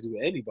can get busy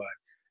with anybody.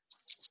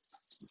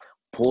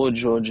 Paul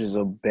George is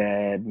a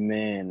bad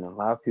man. A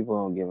lot of people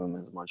don't give him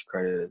as much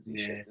credit as he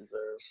should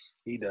deserve.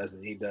 He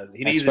doesn't.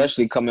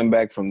 Especially coming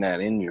back from that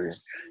injury.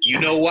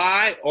 You know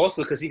why?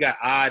 Also because he got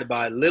eyed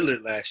by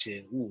Lillard last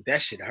year. Ooh,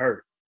 that shit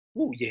hurt.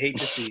 Ooh, you hate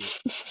to see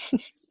it.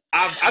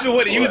 I've been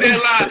wanting to use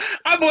that line.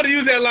 I've been wanting to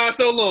use that line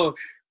so long.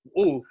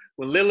 Ooh,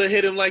 when Lillard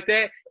hit him like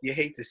that, you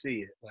hate to see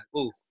it. Like,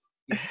 ooh,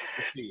 you hate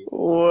to see it.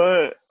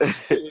 What?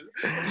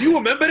 Do you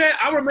remember that?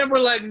 I remember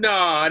like,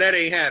 nah, that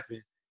ain't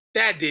happened.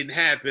 That didn't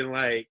happen.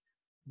 Like,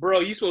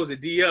 bro, you supposed to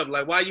D up.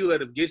 Like, why you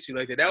let him get you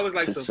like that? That was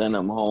like to send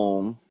him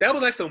home. That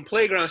was like some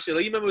playground shit.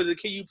 Like, you remember the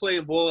kid you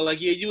playing ball?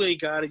 Like, yeah, you ain't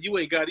got it. You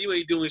ain't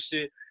doing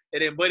shit.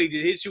 And then buddy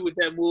just hit you with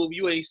that move.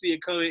 You ain't see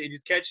it coming and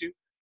just catch you.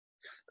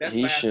 That's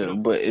he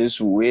should, but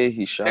it's weird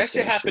he shot that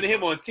shit happened to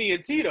him on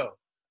TNT though.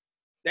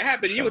 That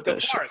happened to you at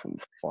the park. From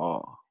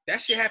far.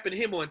 That shit happened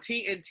to him on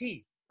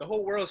TNT. The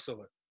whole world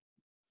saw it.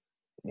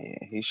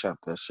 Yeah, he shot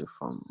that shit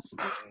from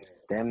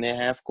damn near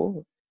half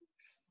court.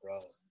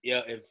 Bro,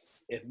 yeah.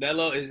 If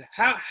Melo is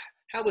how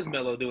is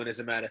Melo doing? As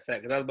a matter of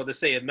fact, because I was about to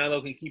say if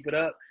Melo can keep it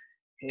up,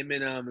 him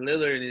and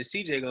Lillard and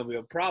CJ gonna be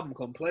a problem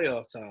come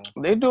playoff time.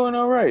 They doing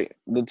all right.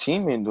 The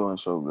team ain't doing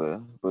so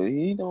good, but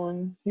he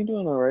doing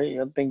all right.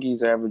 I think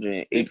he's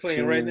averaging 18.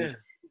 Playing right now.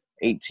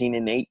 18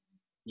 and 8.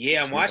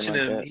 Yeah, I'm watching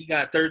him. That. He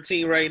got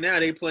 13 right now.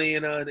 They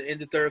playing in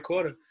the third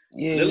quarter.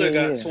 Yeah, Lillard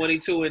got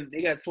 22 and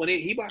they got 20.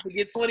 He about to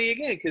get 20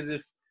 again because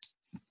if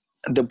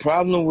the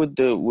problem with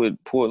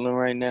Portland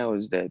right now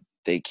is that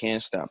they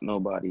can't stop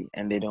nobody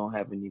and they don't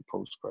have any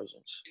post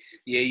presence.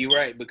 Yeah, you're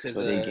right because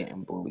so they're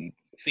getting bullied.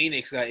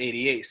 Phoenix got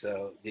 88,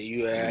 so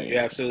you're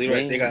absolutely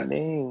right. They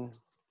ain't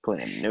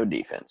playing no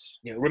defense.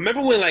 Yeah,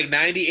 remember when like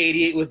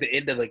 90-88 was the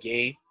end of a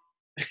game?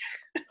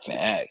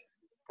 Fact.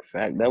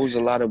 That was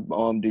a lot of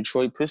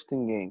Detroit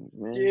Piston games,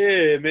 man.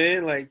 Yeah,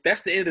 man. Like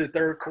that's the end of the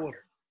third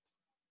quarter.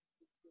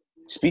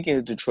 Speaking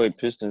of Detroit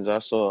Pistons, I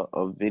saw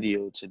a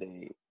video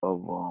today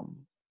of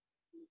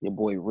your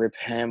boy Rip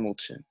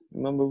Hamilton.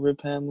 Remember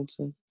Rip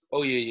Hamilton?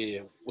 Oh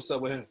yeah. What's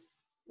up with him?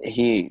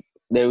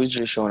 They was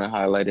just showing a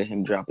highlight of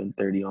him dropping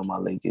 30 on my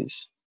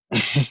Lakers.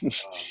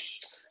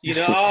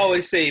 I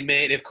always say,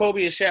 man, if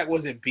Kobe and Shaq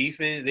wasn't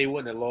beefing, they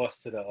wouldn't have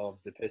lost to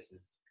the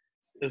Pistons.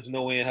 There's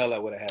no way in hell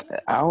that would have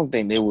happened. I don't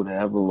think they would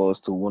have ever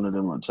lost to one of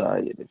them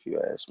retired, if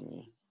you ask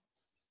me.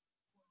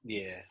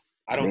 Yeah,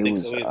 I don't think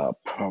so either. It was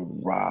a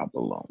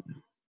problem.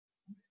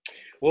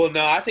 Well,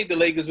 no, I think the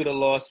Lakers would have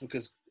lost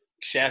because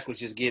Shaq was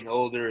just getting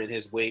older and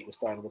his weight was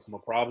starting to become a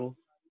problem.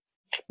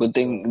 But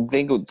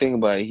think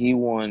about it. He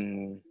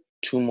won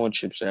 2 more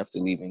chips after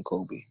leaving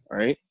Kobe,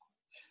 right?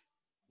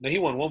 No, he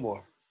won 1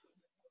 more.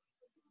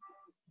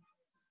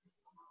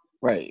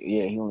 Right.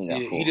 Yeah, he only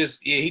got 4.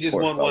 He just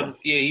won 1.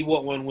 Yeah, he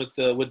won 1 with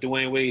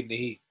Dwayne Wade and the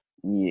Heat.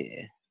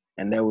 Yeah,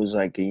 and that was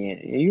like yeah,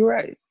 you're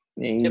right.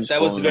 Yeah,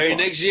 that was the very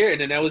next year,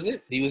 and then that was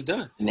it. He was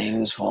done. And he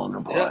was falling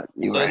apart.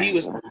 Yeah. So he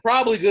was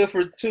probably good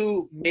for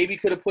 2. Maybe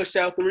could have pushed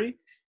out 3,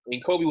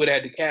 and Kobe would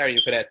have had to carry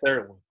him for that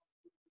 3rd one.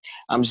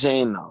 I'm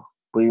saying though,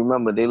 but you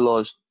remember they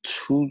lost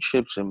 2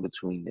 chips in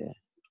between there.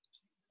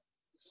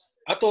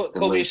 I thought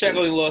Kobe and Shaq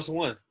only lost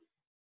 1.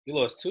 He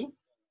lost 2?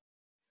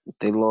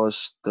 They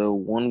lost the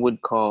one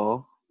with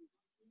Carl,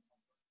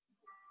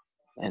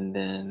 And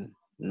then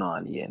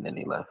and then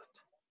they left.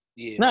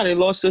 Yeah, No, they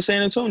lost to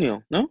San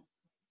Antonio. No.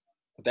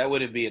 that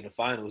wouldn't be in the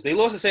finals. They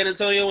lost to San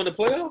Antonio in the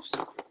playoffs.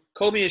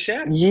 Kobe and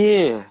Shaq.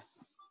 Yeah.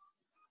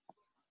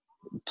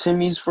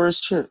 Timmy's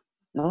first chip.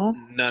 No.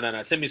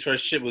 No. Timmy's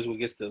first chip was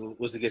against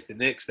the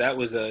Knicks. That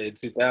was in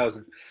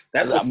 2000.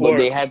 That's But before.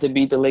 they had to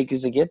beat the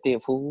Lakers to get there,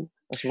 fool.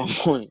 That's my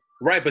point.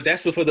 Right, but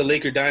that's before the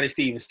Laker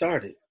dynasty even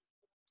started.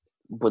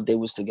 But they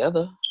was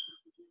together.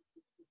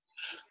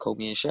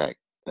 Kobe and Shaq.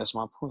 That's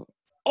my point.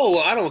 Oh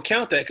well, I don't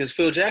count that because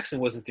Phil Jackson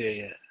wasn't there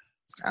yet.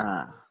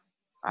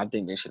 I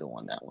think they should have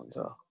won that one,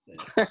 though.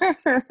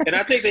 And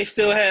I think they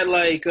still had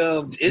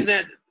isn't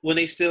that when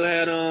they still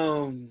had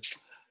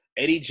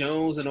Eddie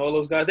Jones and all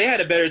those guys? They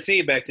had a better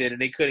team back then,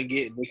 and they couldn't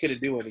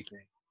do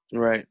anything.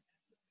 Right.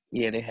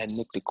 Yeah, they had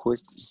Nick the Quick,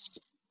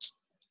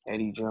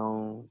 Eddie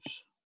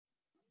Jones,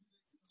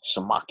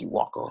 Samaki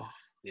Walker.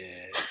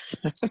 Yeah.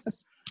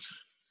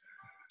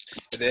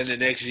 And then the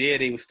next year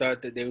they would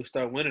start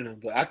winning them.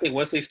 But I think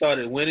once they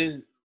started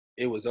winning,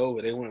 it was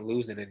over. They weren't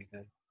losing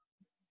anything.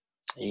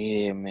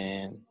 Yeah,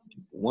 man.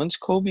 Once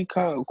Kobe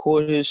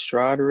caught his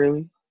stride,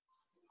 really,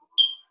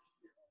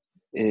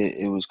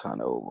 it was kind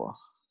of over.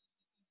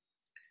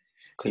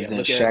 Because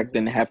then Shaq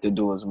didn't have to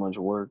do as much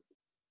work.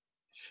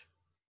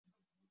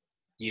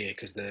 Yeah,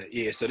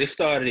 so they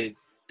started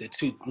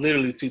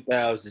literally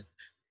 2000.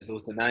 So it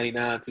was the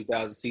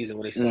 99-2000 season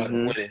when they started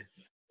winning.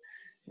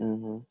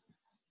 Mm-hmm.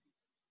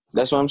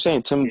 That's what I'm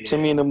saying.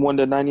 Timmy and them won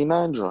the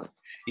 99 joint.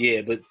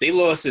 Yeah, but they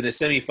lost in the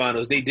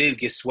semifinals. They did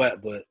get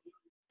swept, but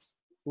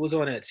who was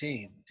on that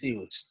team? The team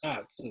was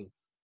stocked, too.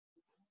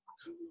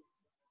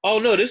 Oh,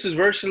 no, this is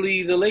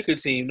virtually the Laker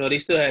team. No, they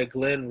still had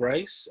Glenn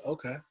Rice.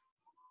 Okay.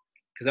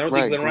 Because I don't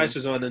think Glenn Rice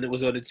was on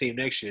the team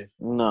next year.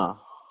 No.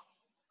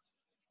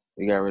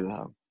 They got rid of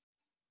him.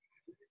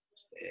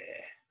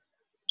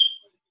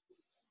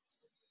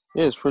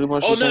 Yeah, it's pretty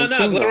much the same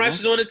team. Glenn Rice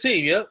was on the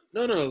team. Yep.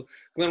 No.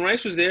 Glenn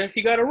Rice was there.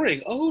 He got a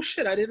ring. Oh,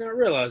 shit. I did not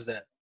realize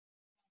that.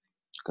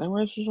 Glenn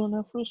Rice was on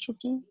that first trip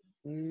team?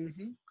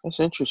 Mm-hmm. That's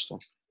interesting.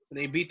 And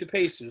they beat the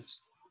Pacers.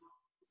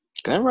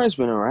 Glenn Rice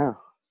been around.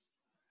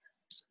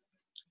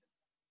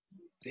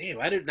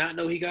 Damn, I did not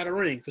know he got a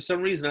ring. For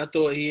some reason, I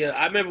thought he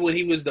I remember when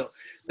he was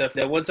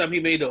that one time he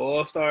made the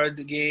All-Star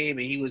game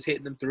and he was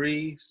hitting them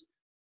threes.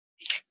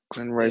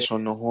 Glenn Rice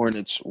on the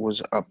Hornets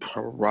was a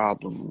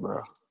problem,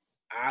 bro.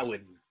 I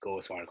wouldn't go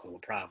as far as call him a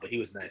problem, but he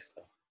was nice,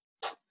 though.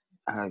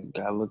 I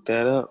gotta look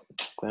that up.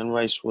 Glenn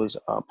Rice was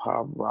a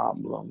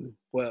problem.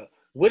 Well,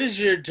 what is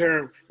your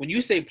term when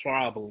you say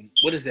problem?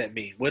 What does that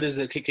mean? What is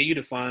it? Can you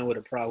define what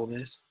a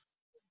problem is?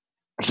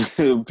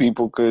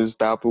 People couldn't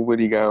stop him when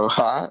he got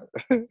hot.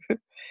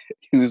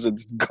 He was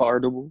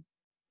unguardable.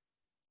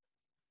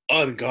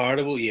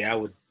 Unguardable? Yeah, I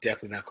would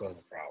definitely not call him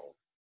a problem.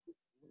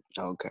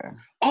 Okay.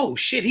 Oh,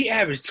 shit. He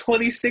averaged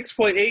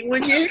 26.8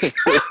 one year?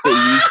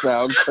 You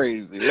sound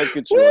crazy. Look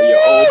at you on your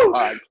own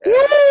podcast.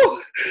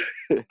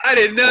 Woo! I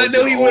did not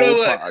know he would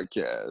have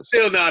podcast.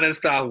 Still not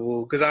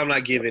unstoppable because I'm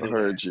not giving him. I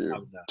heard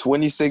you.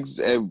 26.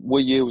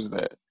 What year was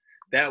that?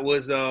 That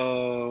was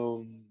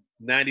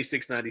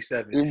 96,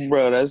 97.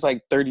 Bro, that's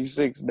like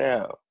 36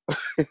 now.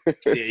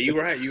 Yeah,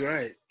 you're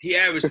right. He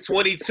averaged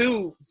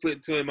 22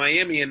 in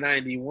Miami in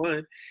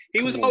 91.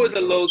 He was always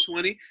a low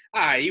 20.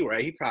 All right, you're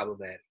right. He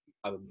problematic.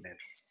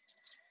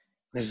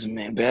 Listen,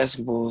 man,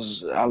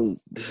 basketball's.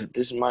 This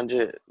is my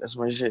shit. That's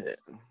my shit.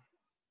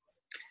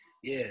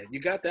 Yeah, you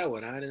got that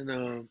one. I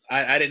didn't.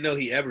 I didn't know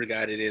he ever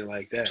got it in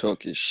like that.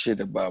 Talking shit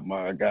about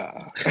my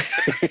guy.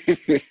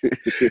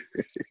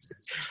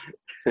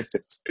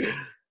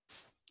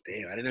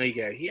 Damn, I didn't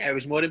know he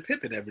averaged more than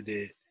Pippen ever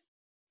did.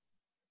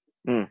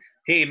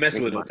 He ain't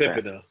messing with no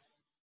Pippen though.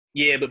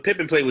 Yeah, but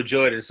Pippen played with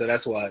Jordan, so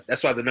that's why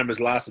the numbers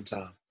lie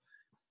sometimes.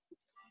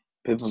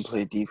 Pippen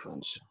played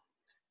defense.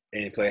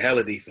 And he played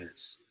hella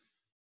defense.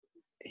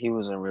 He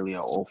wasn't really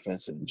an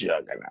offensive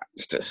juggernaut,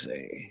 to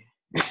say.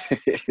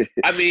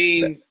 I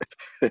mean,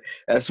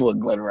 that's what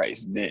Glenn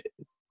Rice did.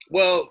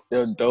 Well,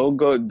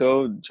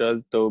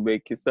 don't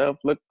make yourself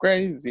look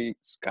crazy.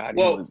 Scotty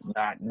was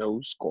not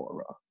no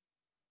scorer.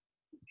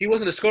 He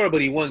wasn't a scorer,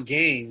 but he won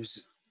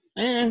games.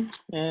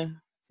 Yeah,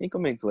 he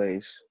could make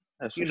plays.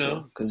 That's for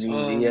sure. Because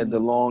he had the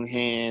long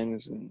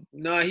hands.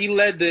 He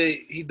led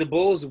the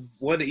Bulls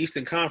won the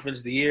Eastern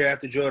Conference the year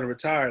after Jordan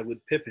retired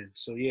with Pippen.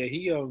 So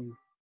yeah,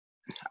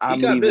 I'm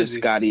leaving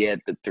Scotty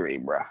at the 3,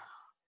 bro.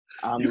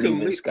 I'm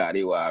leaving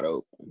Scotty wide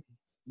open.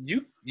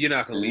 You're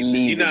not gonna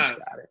leave him.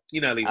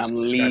 You're not leaving. I'm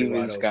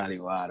leaving Scotty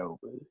wide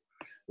open.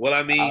 Well,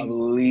 I mean,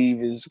 I'm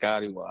leaving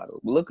Scotty wide open.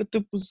 Look at the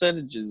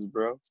percentages,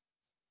 bro.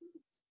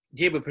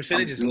 Yeah, but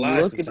percentages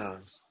lie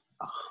sometimes.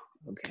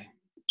 Okay,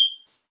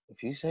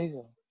 if you say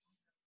so.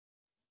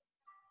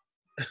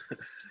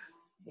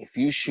 If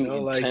you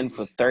shoot 10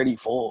 for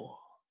 34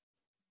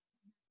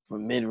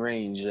 from mid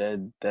range,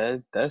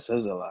 that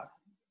says a lot.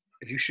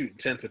 If you shoot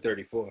 10 for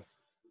 34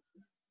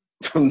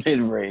 from mid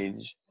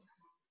range,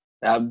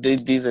 now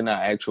these are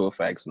not actual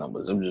facts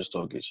numbers. I'm just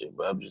talking shit,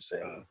 but I'm just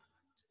saying.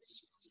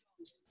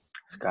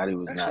 Scotty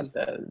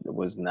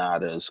was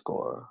not a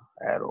scorer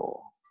at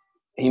all.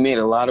 He made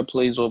a lot of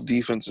plays off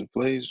defensive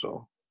plays,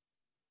 so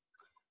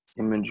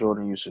him and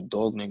Jordan used to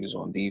dog niggas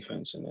on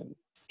defense and then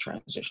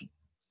transition.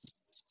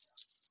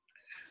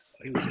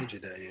 Oh, he was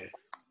injured that year.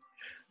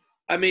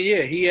 I mean,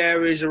 yeah, he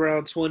averaged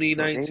around 20,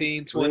 But they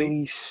 19, 20.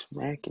 really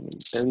smacking him.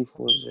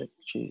 34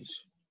 jeez.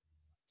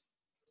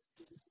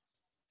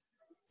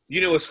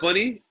 You know what's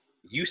funny?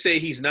 You say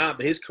he's not,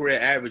 but his career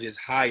average is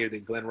higher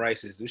than Glenn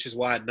Rice's, which is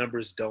why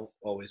numbers don't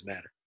always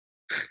matter.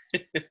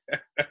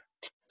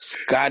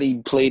 Scotty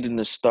played in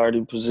the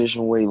starting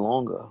position way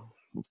longer,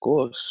 of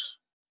course.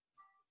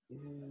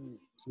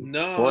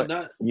 No, But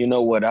not. you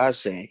know what I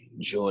say?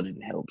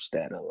 Jordan helps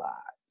that a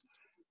lot.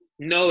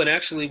 No, and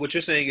actually, what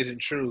you're saying isn't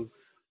true.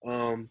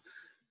 Glenn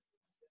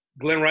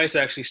Rice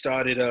actually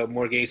started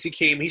more games.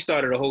 He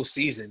started a whole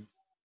season.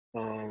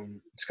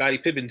 Scottie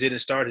Pippen didn't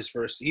start his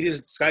first.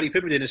 Scottie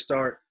Pippen didn't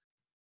start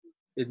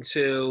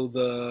until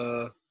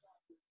the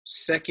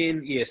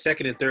second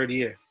and third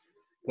year.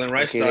 Glenn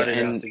Rice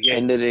started out the gate.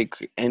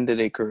 End of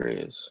their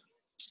careers.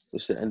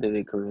 What's the end of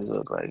their careers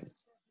look like?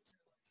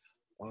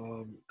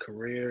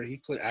 Career.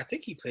 I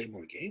think he played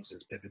more games than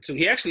Pippen too.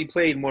 He actually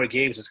played more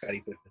games than Scottie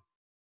Pippen.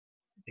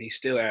 And he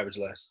still averaged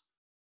less.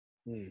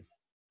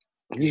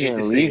 He's in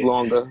the league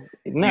longer.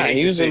 Nah,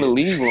 he was in the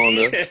league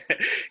longer.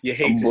 You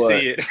hate to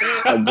see it.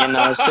 Again,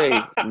 I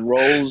say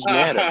roles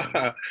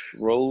matter.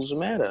 Roles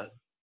matter.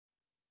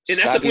 And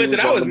that's the point that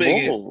I was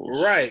making.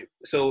 Right.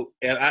 So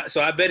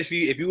I bet if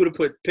you would have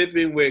put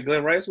Pippen where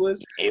Glenn Rice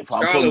was,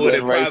 Charlotte would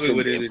have probably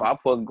would have. If I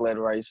put Glenn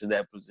Rice in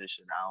that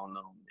position, I don't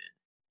know, man.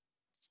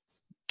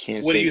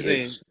 Can't what say are you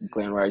saying?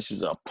 Glenn Rice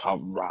is a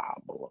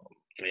problem.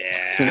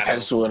 Yeah,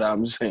 that's what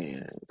I'm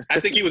saying. I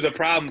think he was a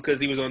problem because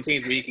he was on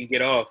teams where he can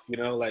get off. You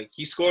know, like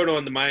he scored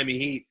on the Miami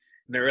Heat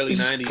in the early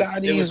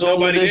 '90s. There was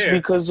nobody there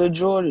because of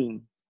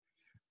Jordan.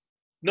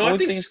 No, I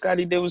think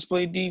Scotty did was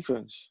play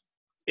defense,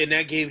 and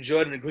that gave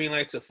Jordan the green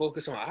light to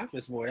focus on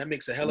offense more. That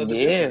makes a hell of a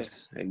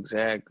difference. Yeah,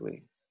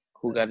 exactly.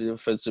 Who got the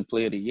defensive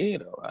player of the year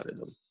though out of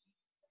them?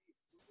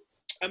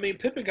 I mean,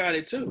 Pippen got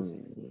it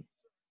too.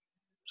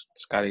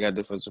 Scotty got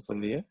defensive player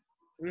of the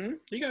year.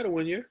 He got it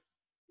 1 year.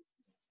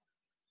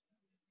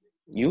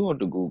 You on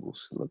the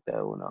Googles? Look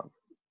that one up.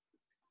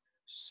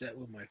 Set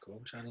with Michael.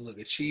 I'm trying to look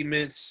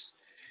achievements.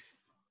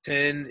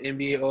 10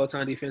 NBA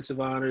all-time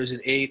defensive honors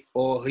and 8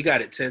 all. He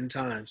got it 10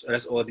 times. So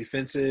that's all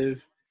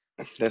defensive.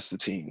 That's the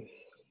team.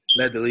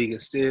 Led the league in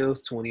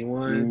steals,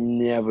 21.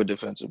 Never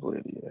defensive player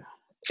of the year.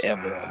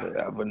 Ever.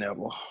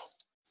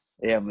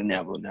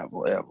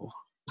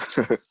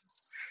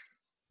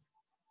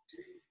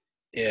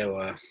 Yeah,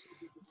 well.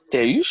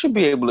 Yeah, you should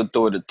be able to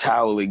throw the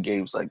towel in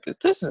games like this.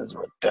 This is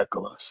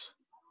ridiculous.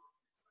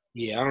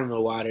 Yeah, I don't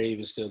know why they're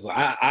even still going.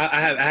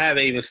 I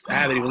haven't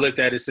even looked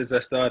at it since I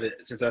saw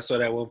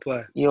that one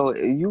play. Yo,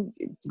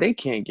 they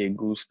can't get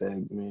goose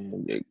egg,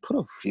 man. They put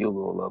a field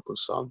goal up or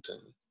something.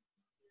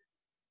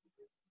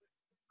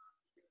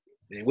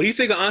 Man, what do you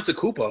think of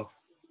Antetokounmpo?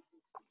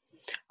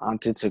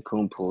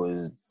 Antetokounmpo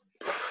is.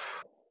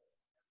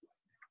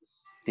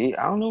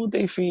 I don't know what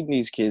they feed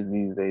these kids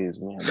these days,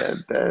 man.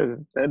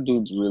 That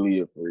dude's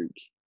really a freak.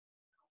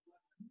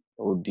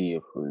 OD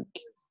a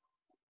freak.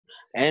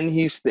 And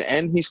he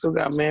still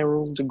got man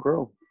room to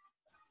grow.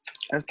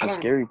 That's the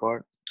scary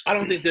part. I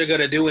don't think they're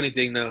gonna do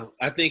anything though.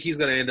 I think he's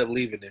gonna end up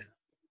leaving there.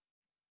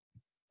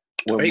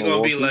 Or he's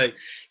gonna be like,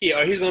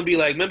 or he's gonna be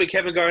like, remember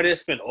Kevin Garnett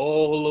spent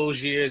all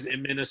those years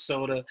in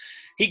Minnesota.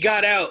 He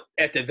got out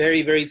at the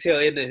very, very tail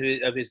end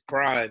of his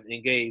prime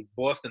and gave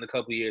Boston a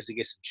couple years to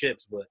get some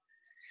chips, but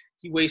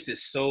he wasted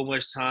so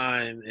much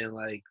time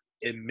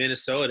in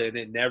Minnesota and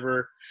it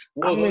never.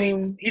 Well,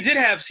 he did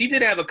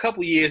have a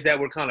couple years that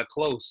were kind of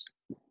close.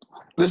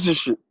 This is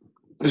shit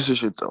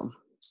though.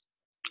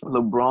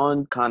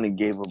 LeBron kind of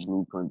gave a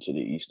blueprint to the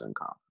Eastern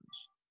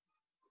Conference,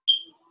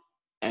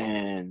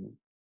 and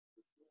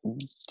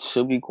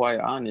to be quite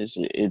honest,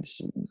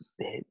 it's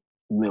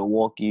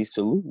Milwaukee's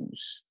to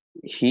lose.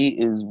 He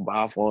is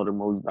by far the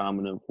most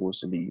dominant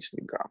force in the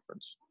Eastern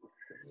Conference.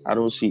 I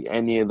don't see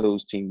any of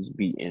those teams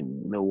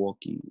beating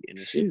Milwaukee in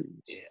a series.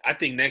 Yeah, I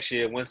think next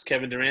year, once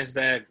Kevin Durant's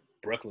back,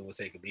 Brooklyn will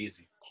take him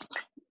easy.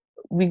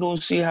 We're going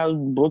to see how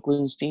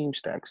Brooklyn's team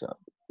stacks up.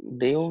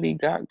 They only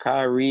got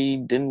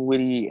Kyrie,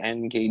 Dinwiddie,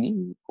 and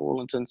KD for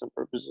all intents and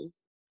purposes.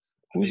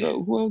 Who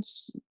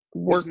else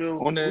worked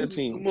on that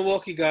team?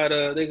 Milwaukee got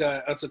they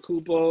got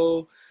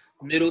Antetokounmpo,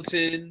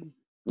 Middleton.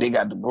 They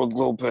got the Brook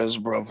Lopez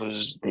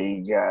brothers. They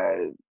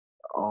got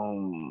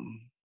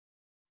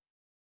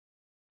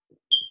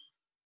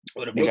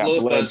Well, the Brook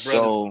Lopez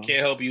brothers can't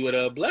help you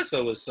with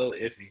Bledsoe was so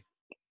iffy.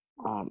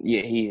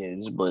 Yeah, he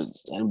is, but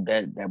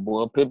that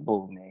boy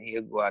Pitbull, man,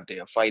 he'll go out there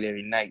and fight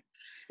every night.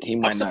 He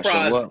might not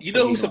show up. You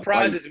know who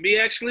surprises me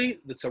actually?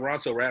 The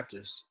Toronto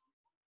Raptors.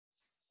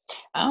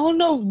 I don't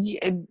know.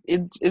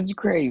 It's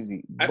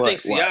crazy. I think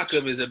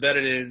Siakam is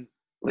better than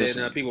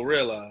people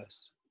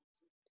realize.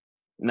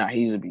 Nah,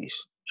 he's a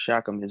beast.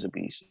 Siakam is a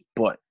beast,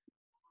 but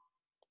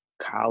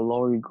Kyle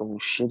Lowry gonna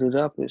shit it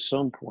up at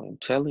some point. I'm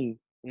telling you.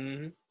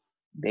 Mm-hmm.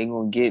 they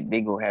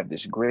gonna have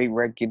this great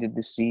record of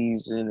the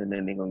season, and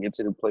then they're gonna get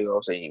to the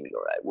playoffs and you go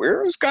like,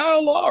 where's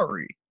Kyle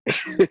Lowry?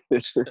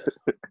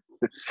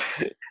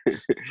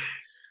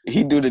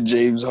 He do the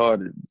James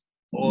Harden,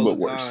 all but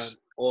the time, worse.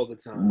 all the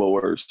time. But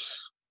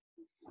worse.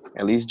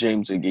 At least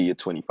James will give you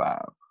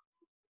 25.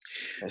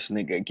 This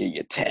nigga give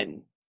you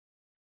 10.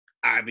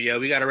 All right, but yo,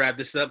 we got to wrap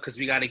this up because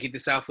we got to get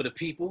this out for the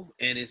people,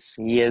 and it's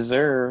Yes,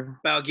 sir.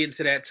 about getting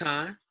to that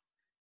time.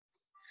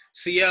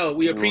 So, yo,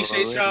 we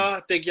appreciate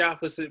y'all. Thank y'all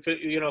for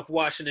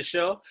watching the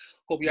show.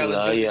 Hope y'all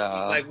enjoyed it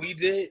like we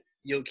did.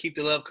 Yo, keep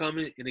the love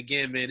coming. And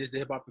again, man, this is the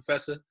Hip Hop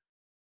Professor.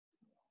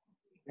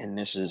 And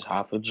this is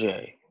Hoffa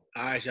J.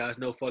 All right, y'all. It's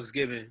no fucks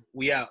given.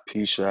 We out.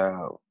 Peace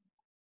out.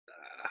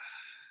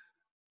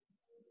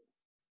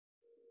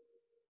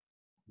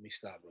 Let me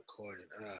stop recording.